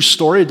was a true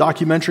story, a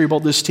documentary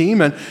about this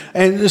team.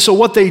 And so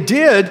what they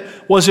did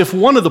was, if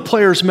one of the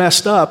players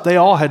messed up, they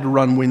all had to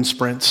run wind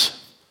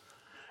sprints.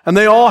 And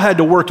they all had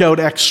to work out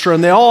extra,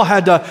 and they all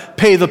had to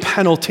pay the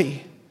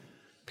penalty,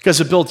 because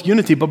it built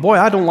unity. But boy,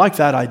 I don't like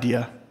that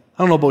idea.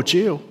 I don't know about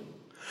you.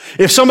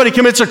 If somebody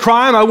commits a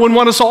crime, I wouldn't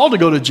want us all to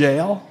go to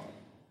jail.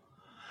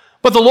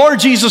 But the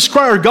Lord Jesus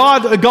Christ, or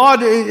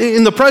God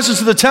in the presence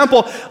of the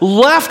temple,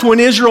 left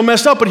when Israel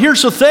messed up. But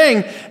here's the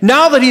thing.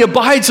 Now that he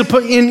abides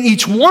in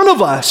each one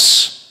of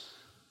us,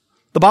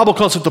 the Bible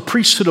calls it the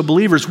priesthood of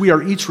believers. We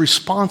are each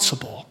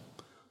responsible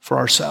for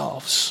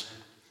ourselves.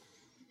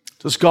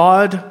 Does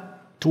God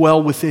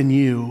dwell within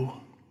you?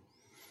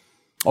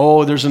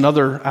 Oh, there's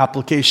another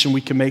application we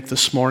can make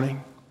this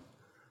morning.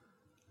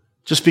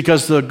 Just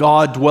because the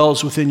God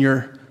dwells within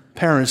your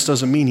parents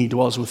doesn't mean he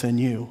dwells within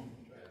you.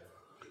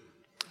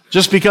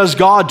 Just because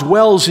God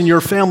dwells in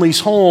your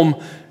family's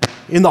home,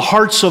 in the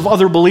hearts of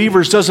other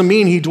believers, doesn't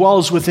mean he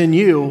dwells within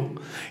you.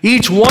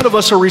 Each one of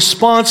us are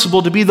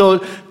responsible to be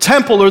the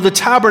temple or the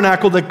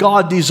tabernacle that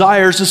God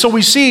desires. And so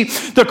we see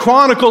the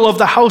chronicle of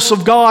the house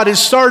of God. It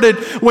started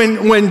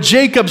when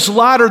Jacob's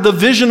ladder, the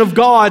vision of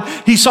God,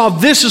 he saw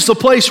this is the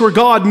place where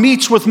God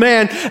meets with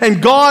man,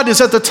 and God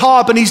is at the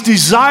top, and he's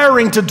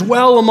desiring to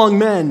dwell among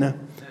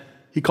men.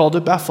 He called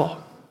it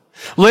Bethel.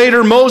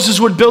 Later,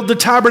 Moses would build the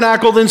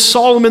tabernacle, then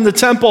Solomon the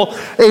temple,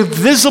 a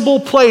visible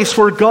place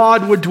where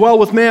God would dwell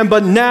with man.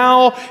 But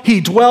now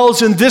he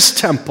dwells in this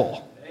temple.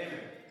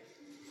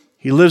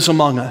 He lives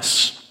among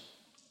us.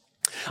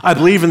 I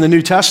believe in the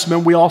New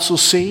Testament we also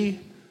see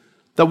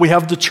that we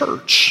have the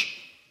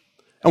church.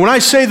 And when I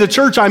say the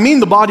church, I mean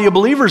the body of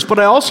believers, but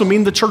I also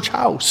mean the church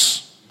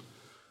house.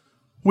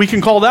 We can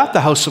call that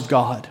the house of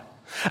God.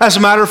 As a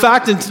matter of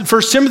fact, in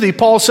 1 Timothy,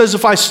 Paul says,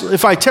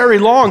 if I tarry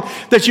long,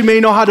 that you may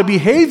know how to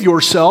behave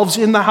yourselves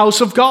in the house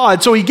of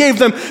God. So he gave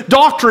them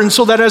doctrine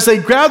so that as they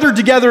gathered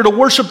together to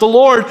worship the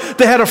Lord,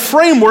 they had a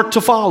framework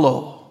to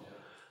follow,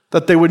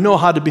 that they would know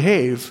how to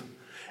behave.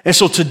 And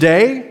so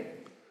today,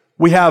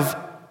 we have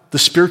the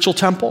spiritual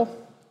temple.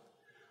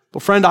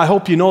 But friend, I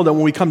hope you know that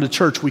when we come to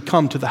church, we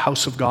come to the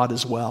house of God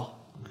as well.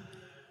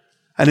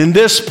 And in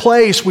this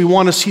place, we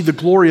want to see the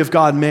glory of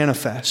God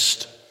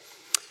manifest.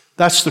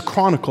 That's the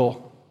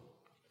chronicle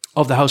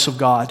of the house of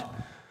God.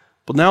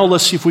 But now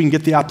let's see if we can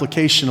get the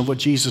application of what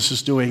Jesus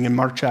is doing in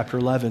Mark chapter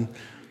 11.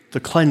 the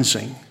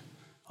cleansing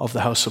of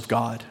the house of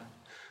God.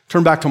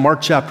 Turn back to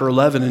Mark chapter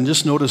 11 and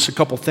just notice a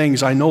couple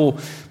things. I know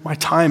my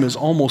time is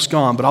almost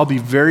gone, but I'll be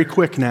very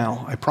quick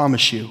now, I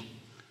promise you.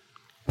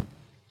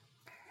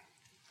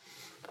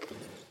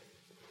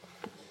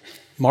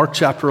 Mark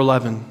chapter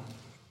 11,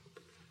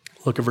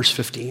 look at verse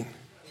 15.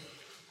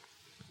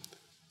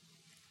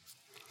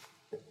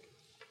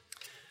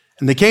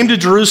 And they came to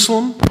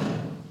Jerusalem,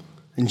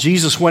 and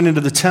Jesus went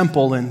into the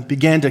temple and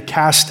began to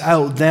cast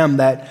out them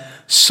that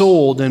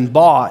sold and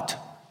bought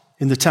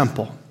in the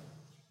temple,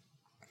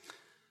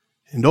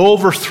 and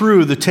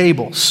overthrew the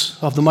tables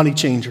of the money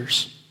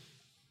changers,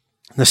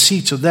 and the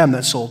seats of them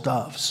that sold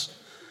doves,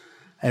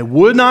 and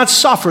would not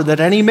suffer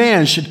that any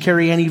man should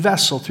carry any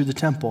vessel through the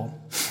temple.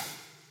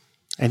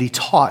 And he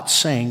taught,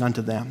 saying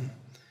unto them,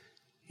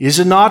 Is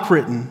it not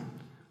written,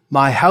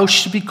 My house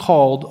should be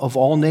called of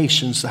all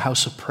nations the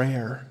house of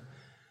prayer?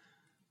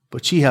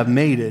 But ye have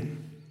made it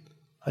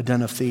a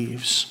den of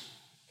thieves.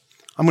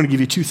 I'm going to give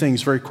you two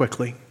things very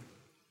quickly.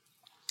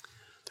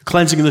 The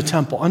cleansing of the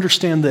temple.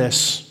 Understand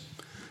this.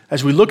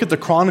 As we look at the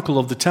chronicle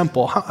of the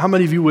temple, how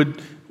many of you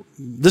would,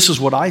 this is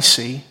what I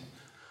see.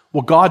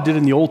 What God did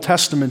in the Old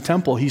Testament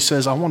temple, he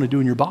says, I want to do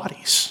in your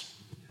bodies.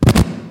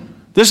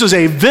 This is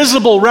a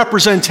visible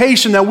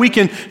representation that we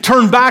can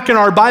turn back in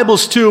our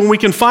Bibles to, and we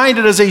can find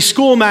it as a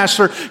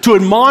schoolmaster to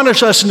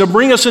admonish us and to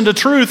bring us into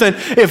truth. And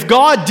if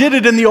God did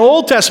it in the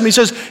Old Testament, he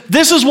says,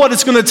 this is what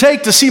it's going to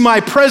take to see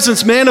my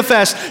presence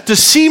manifest, to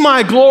see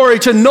my glory,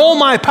 to know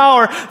my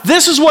power.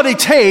 This is what it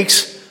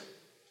takes.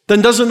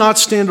 Then does it not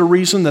stand to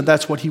reason that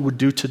that's what he would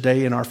do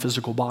today in our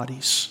physical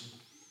bodies?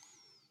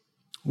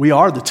 We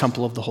are the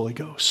temple of the Holy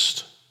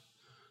Ghost.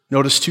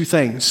 Notice two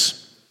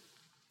things.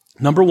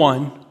 Number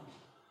one,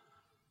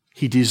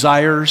 he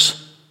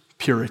desires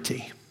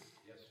purity.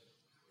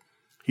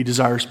 He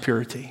desires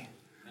purity.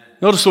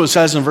 Notice what it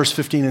says in verse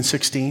 15 and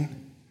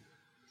 16.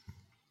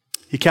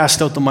 He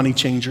cast out the money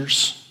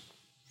changers.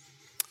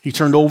 He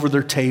turned over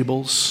their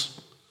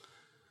tables.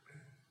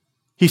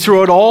 He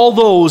threw out all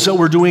those that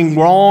were doing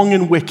wrong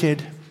and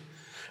wicked,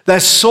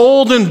 that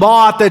sold and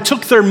bought, that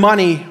took their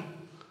money, and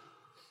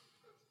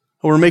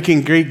were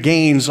making great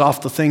gains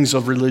off the things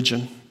of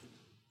religion.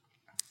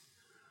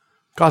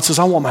 God says,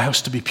 I want my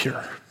house to be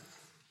pure.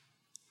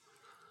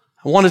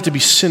 I want it to be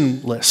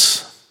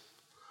sinless.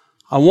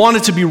 I want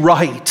it to be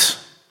right.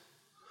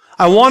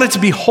 I want it to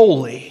be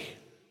holy.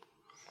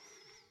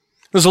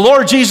 As the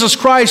Lord Jesus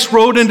Christ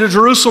rode into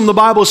Jerusalem, the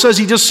Bible says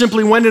he just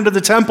simply went into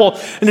the temple.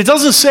 And it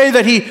doesn't say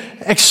that he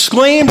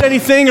exclaimed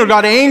anything or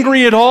got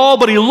angry at all,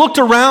 but he looked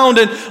around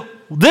and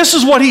this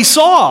is what he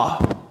saw.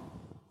 He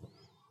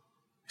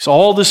saw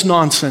all this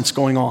nonsense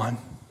going on.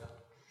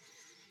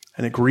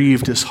 And it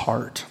grieved his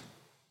heart.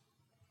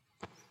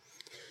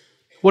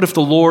 What if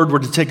the Lord were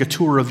to take a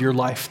tour of your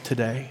life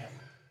today?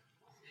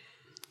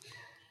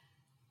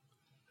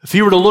 If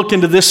he were to look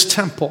into this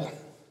temple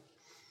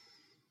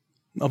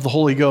of the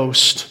Holy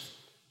Ghost,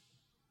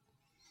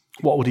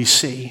 what would he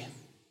see?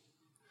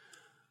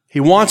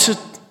 He wants it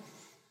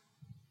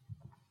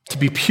to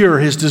be pure.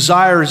 His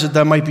desire is that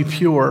that might be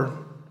pure.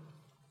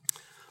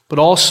 But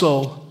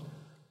also,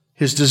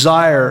 his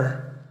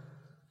desire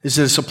is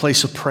that it's a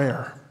place of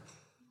prayer.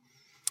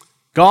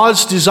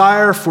 God's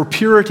desire for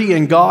purity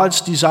and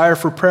God's desire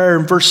for prayer.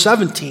 In verse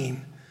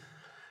 17,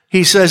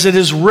 he says, It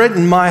is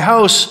written, My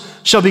house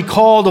shall be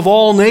called of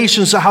all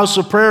nations a house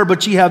of prayer,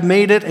 but ye have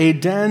made it a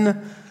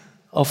den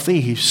of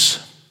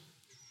thieves.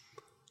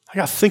 I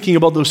got thinking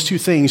about those two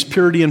things,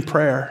 purity and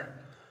prayer.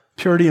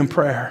 Purity and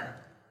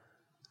prayer.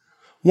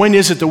 When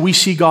is it that we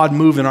see God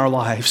move in our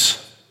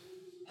lives?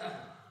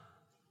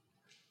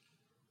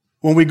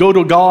 When we go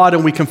to God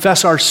and we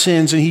confess our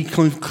sins and he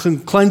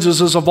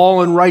cleanses us of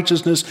all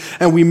unrighteousness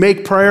and we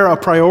make prayer a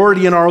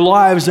priority in our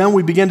lives, then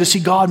we begin to see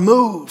God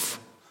move.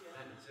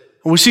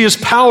 And we see his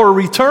power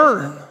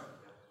return.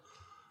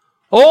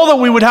 Oh,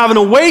 that we would have an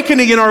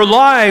awakening in our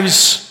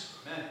lives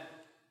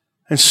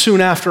and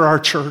soon after our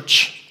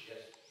church.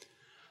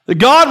 That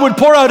God would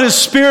pour out his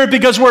Spirit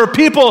because we're a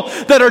people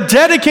that are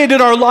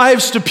dedicated our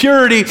lives to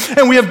purity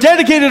and we have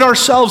dedicated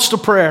ourselves to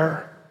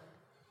prayer.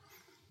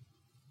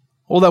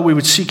 Oh, that we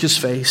would seek his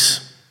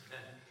face.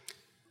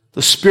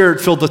 The Spirit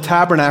filled the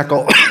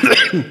tabernacle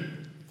and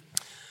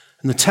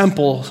the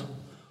temple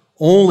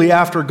only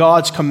after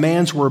God's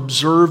commands were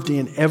observed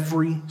in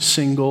every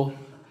single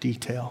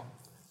detail.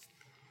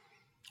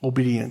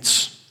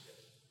 Obedience.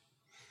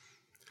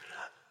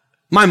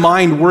 My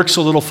mind works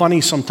a little funny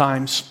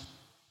sometimes.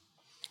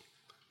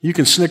 You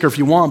can snicker if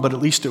you want, but at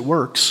least it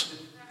works.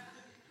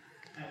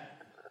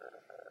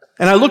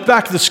 And I look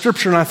back at the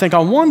scripture and I think, I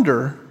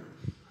wonder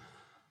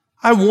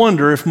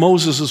if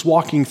Moses is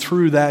walking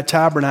through that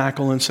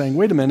tabernacle and saying,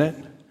 wait a minute,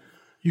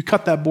 you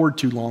cut that board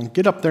too long.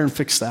 Get up there and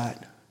fix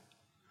that.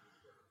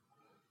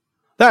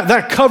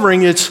 That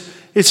covering, it's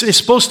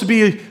supposed to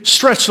be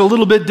stretched a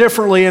little bit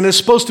differently and it's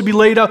supposed to be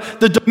laid out.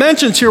 The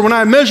dimensions here, when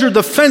I measured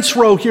the fence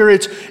row here,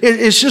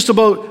 it's just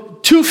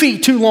about 2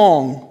 feet too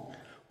long.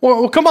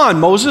 Well, come on,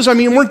 Moses. I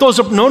mean, weren't those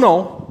up?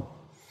 No.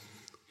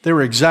 They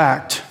were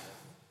exact.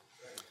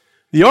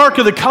 The Ark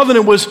of the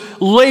Covenant was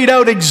laid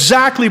out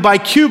exactly by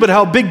cubit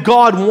how big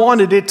God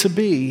wanted it to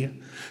be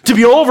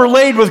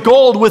overlaid with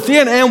gold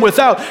within and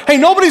without. Hey,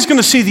 nobody's going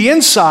to see the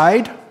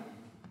inside,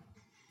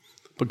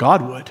 but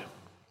God would.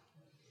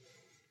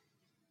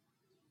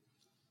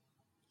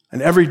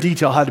 And every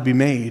detail had to be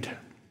made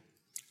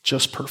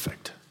just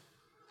perfect.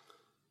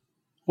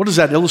 What does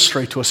that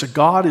illustrate to us? That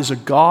God is a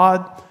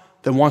God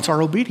that wants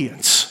our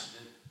obedience.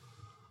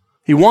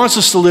 He wants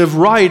us to live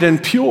right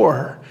and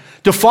pure,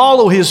 to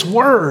follow His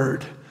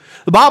word.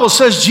 The Bible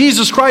says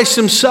Jesus Christ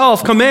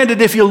Himself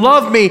commanded, if you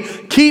love me,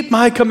 keep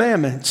my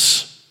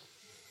commandments.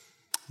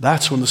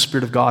 That's when the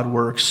Spirit of God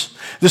works.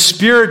 The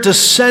Spirit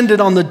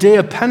descended on the day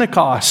of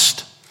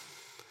Pentecost.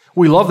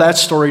 We love that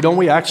story, don't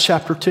we? Acts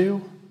chapter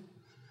 2.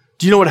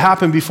 Do you know what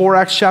happened before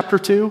Acts chapter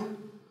 2?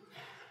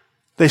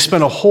 They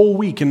spent a whole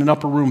week in an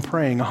upper room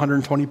praying,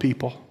 120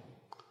 people.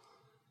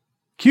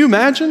 Can you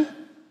imagine?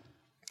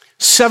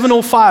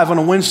 7:05 on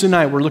a Wednesday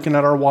night, we're looking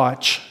at our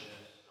watch.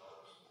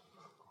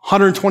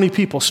 120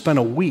 people spent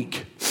a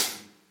week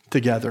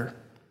together.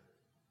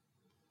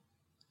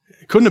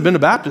 It couldn't have been a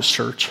Baptist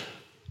church.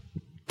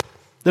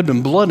 There'd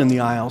been blood in the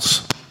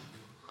aisles.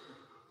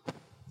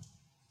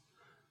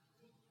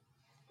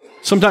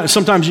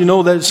 Sometimes you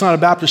know that it's not a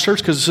Baptist church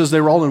because it says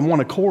they were all in one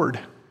accord.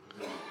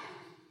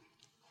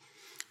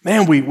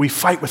 Man, we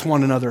fight with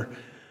one another,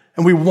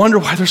 and we wonder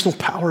why there's no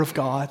power of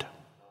God.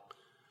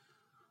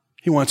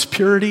 He wants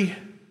purity,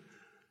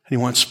 and He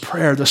wants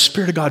prayer. The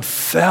Spirit of God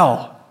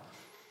fell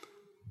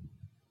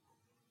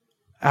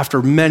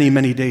after many,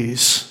 many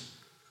days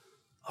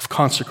of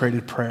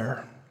consecrated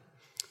prayer.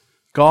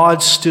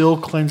 God still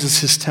cleanses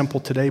His temple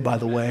today, by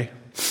the way.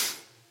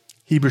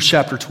 Hebrews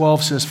chapter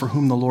 12 says, for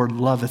whom the Lord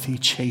loveth, He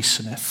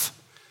chasteneth,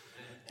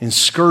 and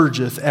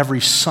scourgeth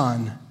every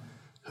son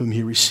whom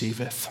He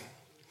receiveth.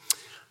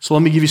 So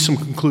let me give you some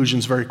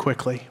conclusions very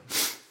quickly.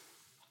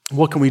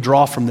 What can we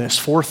draw from this?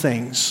 4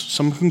 things,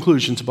 some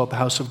conclusions about the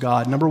house of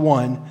God. Number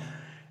 1,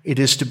 it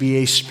is to be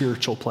a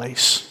spiritual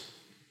place.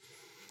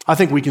 I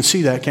think we can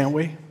see that, can't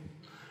we?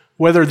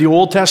 Whether the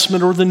Old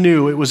Testament or the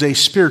New, it was a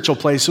spiritual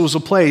place. It was a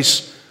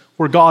place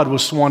where God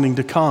was wanting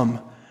to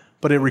come,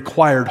 but it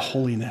required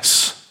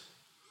holiness.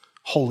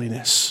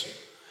 Holiness.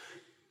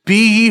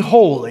 Be ye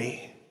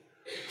holy,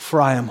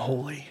 for I am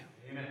holy.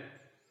 Amen.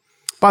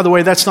 By the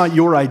way, that's not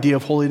your idea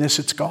of holiness,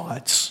 it's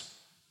God's.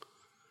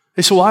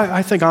 They say, well,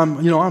 I think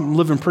I'm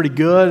living pretty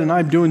good and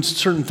I'm doing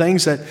certain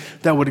things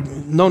that would,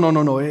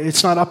 no.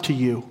 It's not up to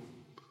you.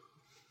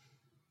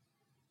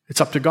 It's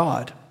up to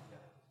God.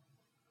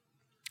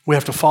 We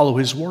have to follow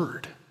His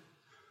word.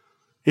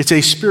 It's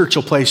a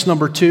spiritual place.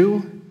 Number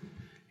 2,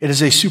 it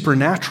is a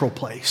supernatural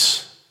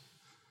place.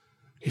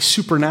 A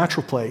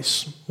supernatural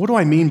place. What do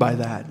I mean by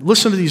that?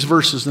 Listen to these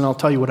verses and I'll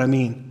tell you what I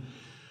mean.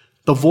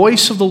 The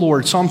voice of the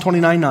Lord, Psalm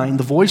 29:9,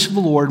 the voice of the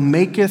Lord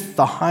maketh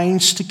the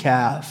hinds to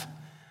calve,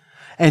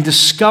 and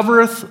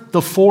discovereth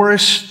the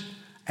forest,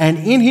 and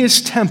in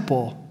His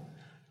temple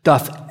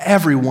doth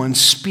everyone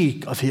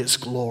speak of His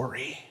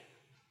glory.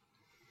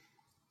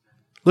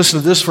 Listen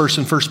to this verse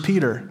in 1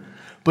 Peter.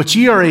 But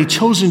ye are a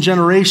chosen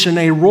generation,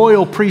 a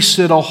royal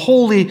priesthood, a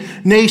holy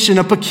nation,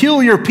 a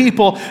peculiar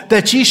people,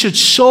 that ye should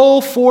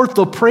show forth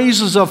the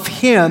praises of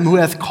Him who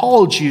hath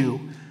called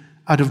you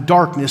out of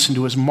darkness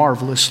into His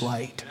marvelous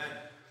light.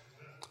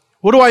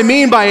 What do I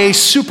mean by a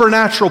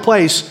supernatural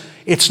place?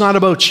 It's not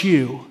about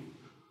you.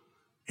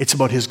 It's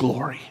about His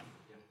glory.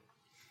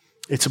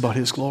 It's about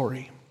His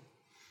glory.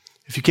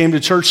 If you came to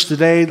church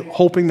today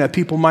hoping that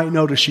people might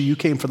notice you, you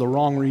came for the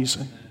wrong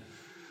reason.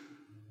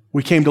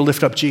 We came to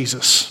lift up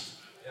Jesus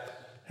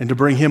and to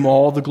bring Him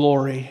all the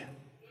glory.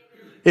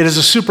 It is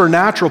a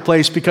supernatural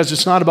place because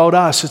it's not about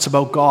us, it's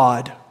about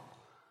God.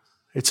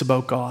 It's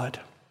about God.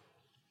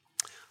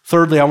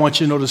 Thirdly, I want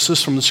you to notice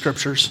this from the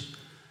Scriptures.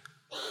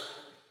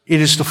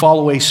 It is to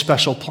follow a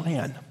special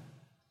plan.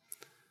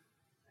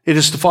 It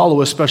is to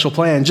follow a special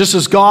plan. Just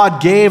as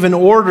God gave an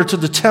order to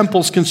the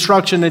temple's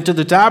construction and to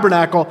the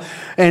tabernacle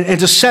and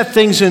to set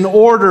things in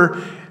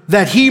order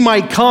that He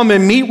might come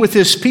and meet with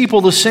His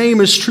people, the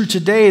same is true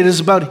today. It is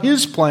about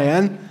His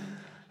plan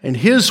and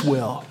His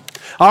will.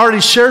 I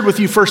already shared with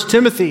you 1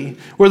 Timothy,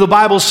 where the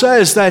Bible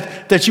says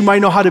that you might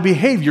know how to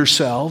behave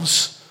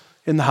yourselves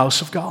in the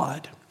house of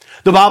God.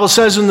 The Bible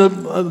says in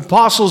the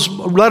Apostles'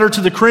 letter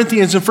to the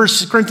Corinthians in 1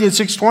 Corinthians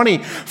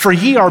 6:20, for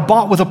ye are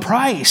bought with a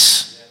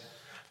price.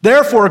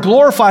 Therefore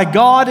glorify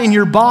God in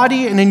your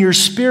body and in your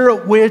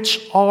spirit, which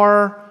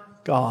are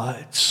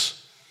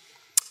God's.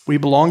 We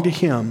belong to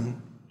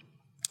Him.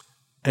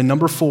 And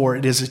number 4,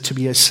 it is to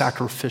be a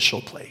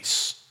sacrificial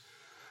place.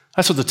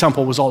 That's what the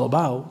temple was all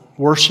about,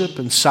 worship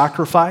and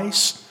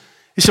sacrifice.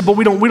 He said, but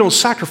we don't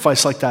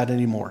sacrifice like that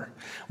anymore.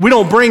 We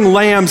don't bring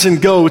lambs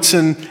and goats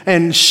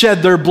and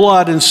shed their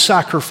blood and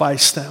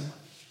sacrifice them.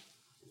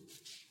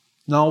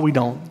 No, we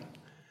don't.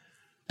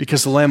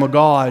 Because the Lamb of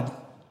God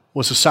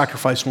was a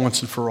sacrifice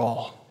once and for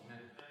all.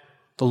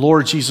 The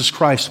Lord Jesus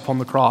Christ upon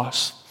the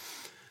cross.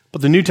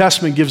 But the New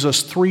Testament gives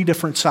us 3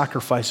 different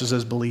sacrifices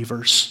as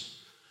believers.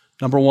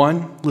 Number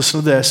 1,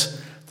 listen to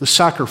this, the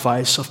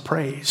sacrifice of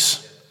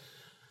praise.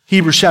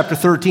 Hebrews chapter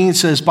 13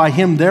 says, by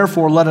him,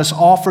 therefore, let us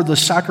offer the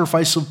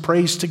sacrifice of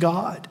praise to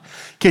God.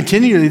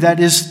 Continually, that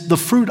is the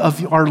fruit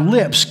of our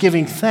lips,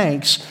 giving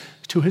thanks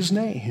to his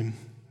name.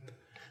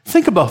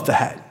 Think about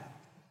that.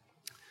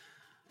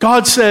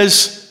 God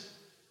says,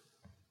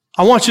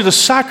 I want you to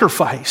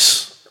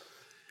sacrifice.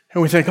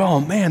 And we think, oh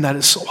man, that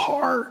is so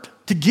hard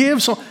to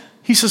give. So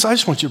he says, I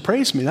just want you to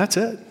praise me. That's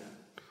it.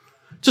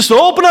 Just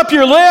open up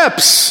your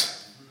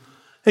lips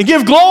and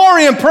give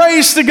glory and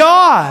praise to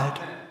God.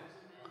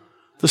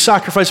 The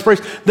sacrifice of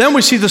praise. Then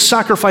we see the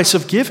sacrifice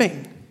of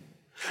giving.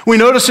 We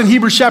notice in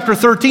Hebrews chapter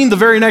 13, the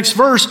very next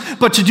verse,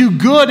 but to do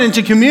good and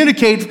to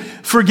communicate,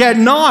 forget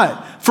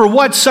not, for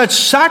what such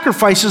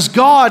sacrifices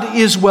God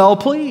is well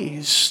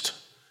pleased.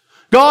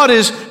 God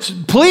is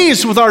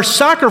pleased with our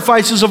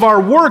sacrifices of our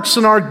works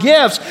and our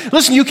gifts.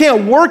 Listen, you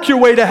can't work your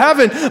way to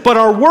heaven, but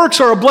our works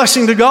are a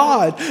blessing to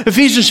God.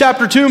 Ephesians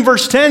chapter 2 and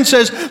verse 10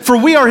 says, for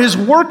we are his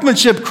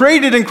workmanship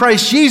created in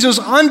Christ Jesus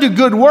unto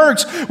good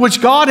works,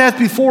 which God hath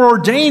before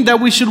ordained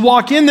that we should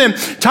walk in them.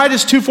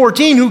 Titus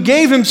 2:14, who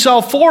gave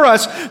himself for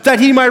us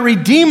that he might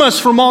redeem us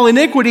from all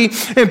iniquity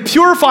and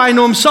purify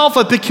unto himself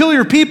a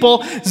peculiar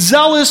people,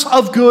 zealous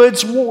of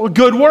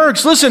good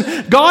works.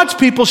 Listen, God's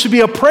people should be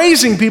a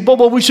praising people,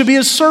 but we should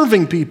be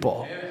serving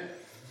people,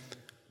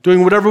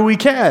 doing whatever we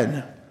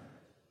can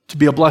to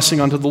be a blessing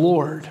unto the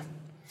Lord.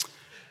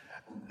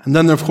 And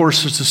then, of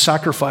course, there's the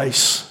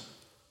sacrifice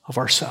of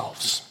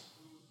ourselves.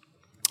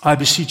 I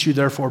beseech you,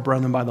 therefore,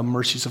 brethren, by the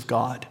mercies of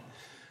God,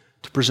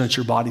 to present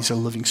your bodies a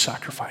living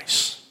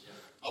sacrifice,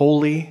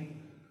 holy,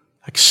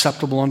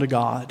 acceptable unto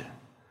God,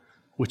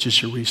 which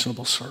is your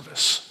reasonable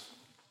service.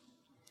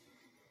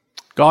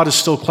 God is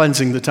still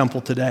cleansing the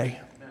temple today.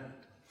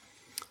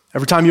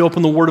 Every time you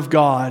open the Word of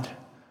God,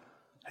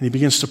 and he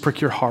begins to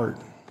prick your heart,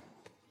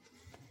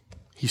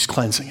 he's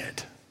cleansing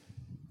it.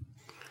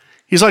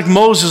 He's like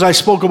Moses I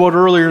spoke about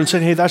earlier and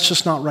said, hey, that's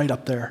just not right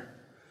up there.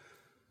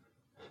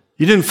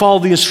 You didn't follow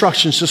the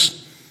instructions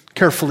just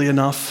carefully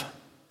enough.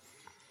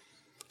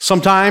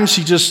 Sometimes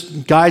he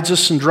just guides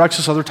us and directs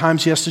us. Other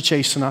times he has to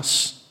chasten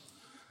us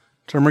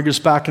to bring us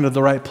back into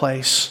the right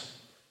place.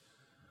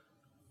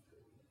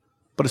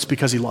 But it's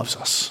because he loves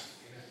us.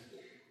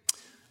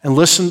 And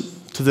listen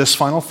to this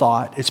final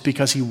thought. It's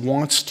because he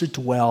wants to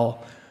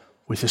dwell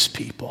with his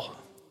people.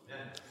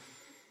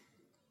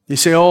 You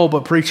say, oh,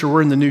 but preacher,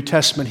 we're in the New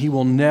Testament. He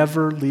will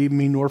never leave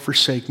me nor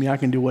forsake me. I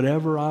can do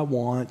whatever I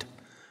want.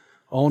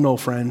 Oh no,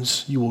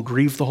 friends. You will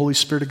grieve the Holy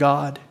Spirit of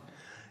God.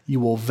 You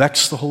will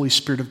vex the Holy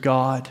Spirit of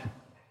God.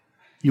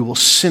 You will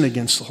sin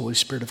against the Holy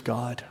Spirit of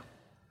God.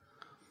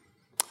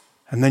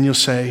 And then you'll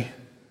say,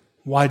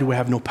 why do I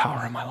have no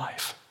power in my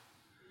life?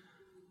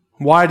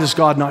 Why does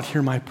God not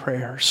hear my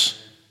prayers?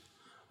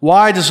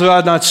 Why does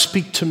God not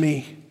speak to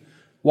me?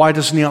 Why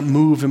doesn't he not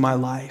move in my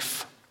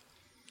life?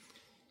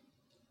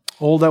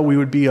 Oh, that we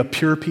would be a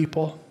pure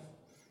people,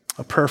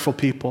 a prayerful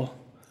people,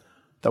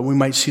 that we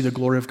might see the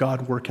glory of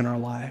God work in our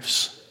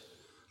lives.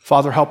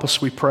 Father, help us,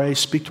 we pray.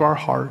 Speak to our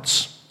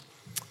hearts.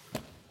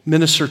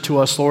 Minister to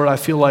us, Lord. I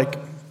feel like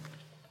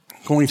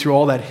going through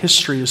all that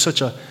history is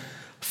such a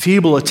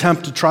feeble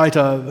attempt to try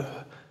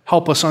to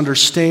help us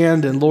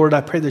understand. And Lord, I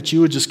pray that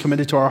you would just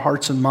commit it to our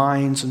hearts and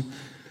minds. And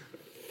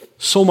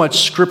so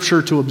much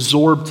scripture to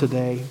absorb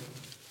today.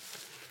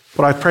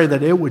 But I pray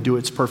that it would do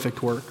its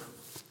perfect work.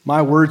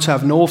 My words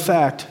have no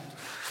effect,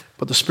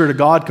 but the Spirit of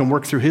God can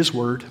work through his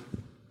word.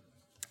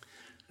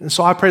 And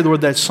so I pray,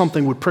 Lord, that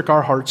something would prick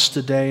our hearts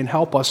today and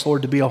help us,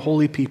 Lord, to be a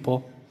holy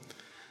people,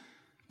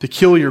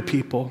 peculiar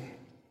people,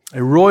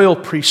 a royal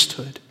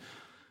priesthood,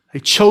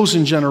 a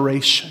chosen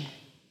generation,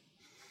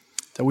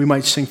 that we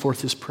might sing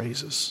forth his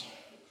praises.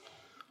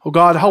 Oh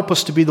God, help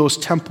us to be those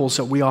temples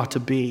that we ought to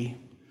be,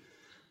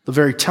 the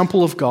very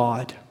temple of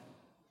God,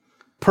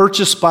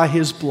 purchased by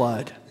his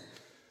blood,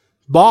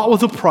 bought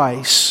with a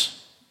price,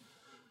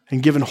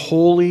 and given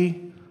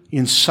wholly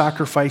in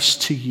sacrifice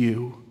to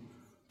you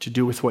to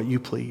do with what you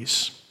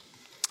please.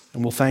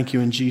 And we'll thank you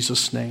in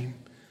Jesus' name.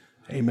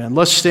 Amen.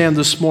 Let's stand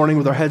this morning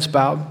with our heads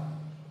bowed.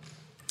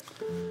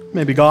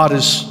 Maybe God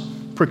has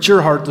pricked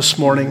your heart this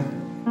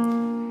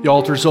morning. The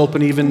altar's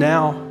open even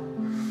now.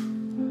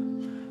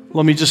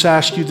 Let me just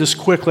ask you this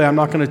quickly. I'm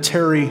not going to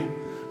tarry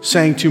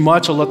saying too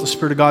much. I'll let the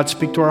Spirit of God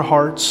speak to our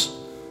hearts.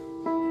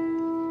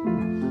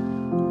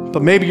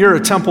 But maybe you're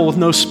a temple with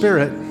no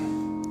spirit.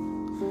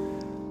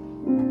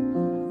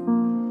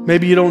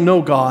 Maybe you don't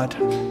know God.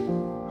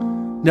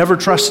 Never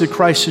trusted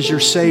Christ as your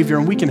Savior,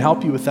 and we can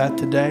help you with that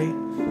today.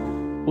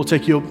 We'll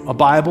take you a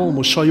Bible and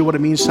we'll show you what it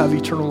means to have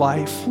eternal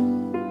life.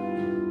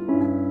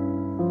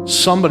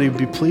 Somebody would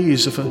be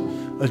pleased if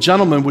a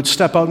gentleman would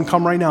step out and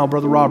come right now.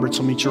 Brother Roberts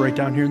will meet you right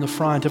down here in the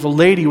front. If a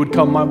lady would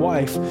come, my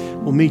wife,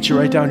 will meet you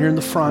right down here in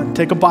the front.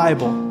 Take a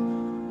Bible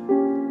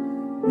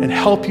and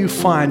help you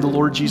find the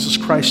Lord Jesus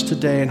Christ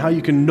today and how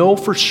you can know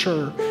for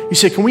sure. You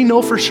say, can we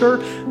know for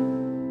sure?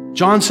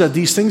 John said,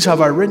 these things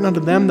have I written unto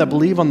them that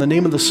believe on the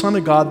name of the Son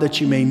of God,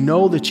 that you may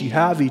know that you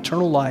have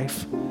eternal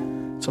life.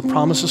 It's a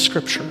promise of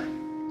Scripture.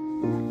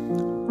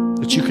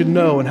 That you could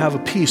know and have a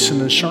peace and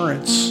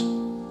assurance.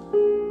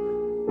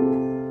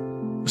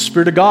 The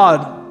Spirit of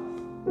God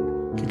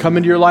can come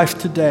into your life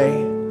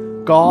today.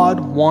 God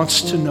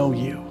wants to know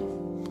you.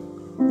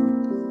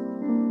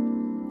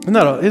 Isn't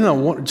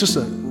that just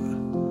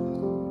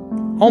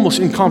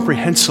almost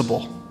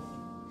incomprehensible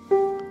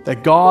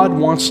that God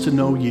wants to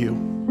know you?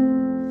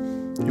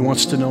 He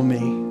wants to know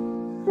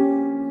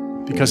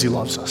me because he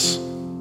loves us.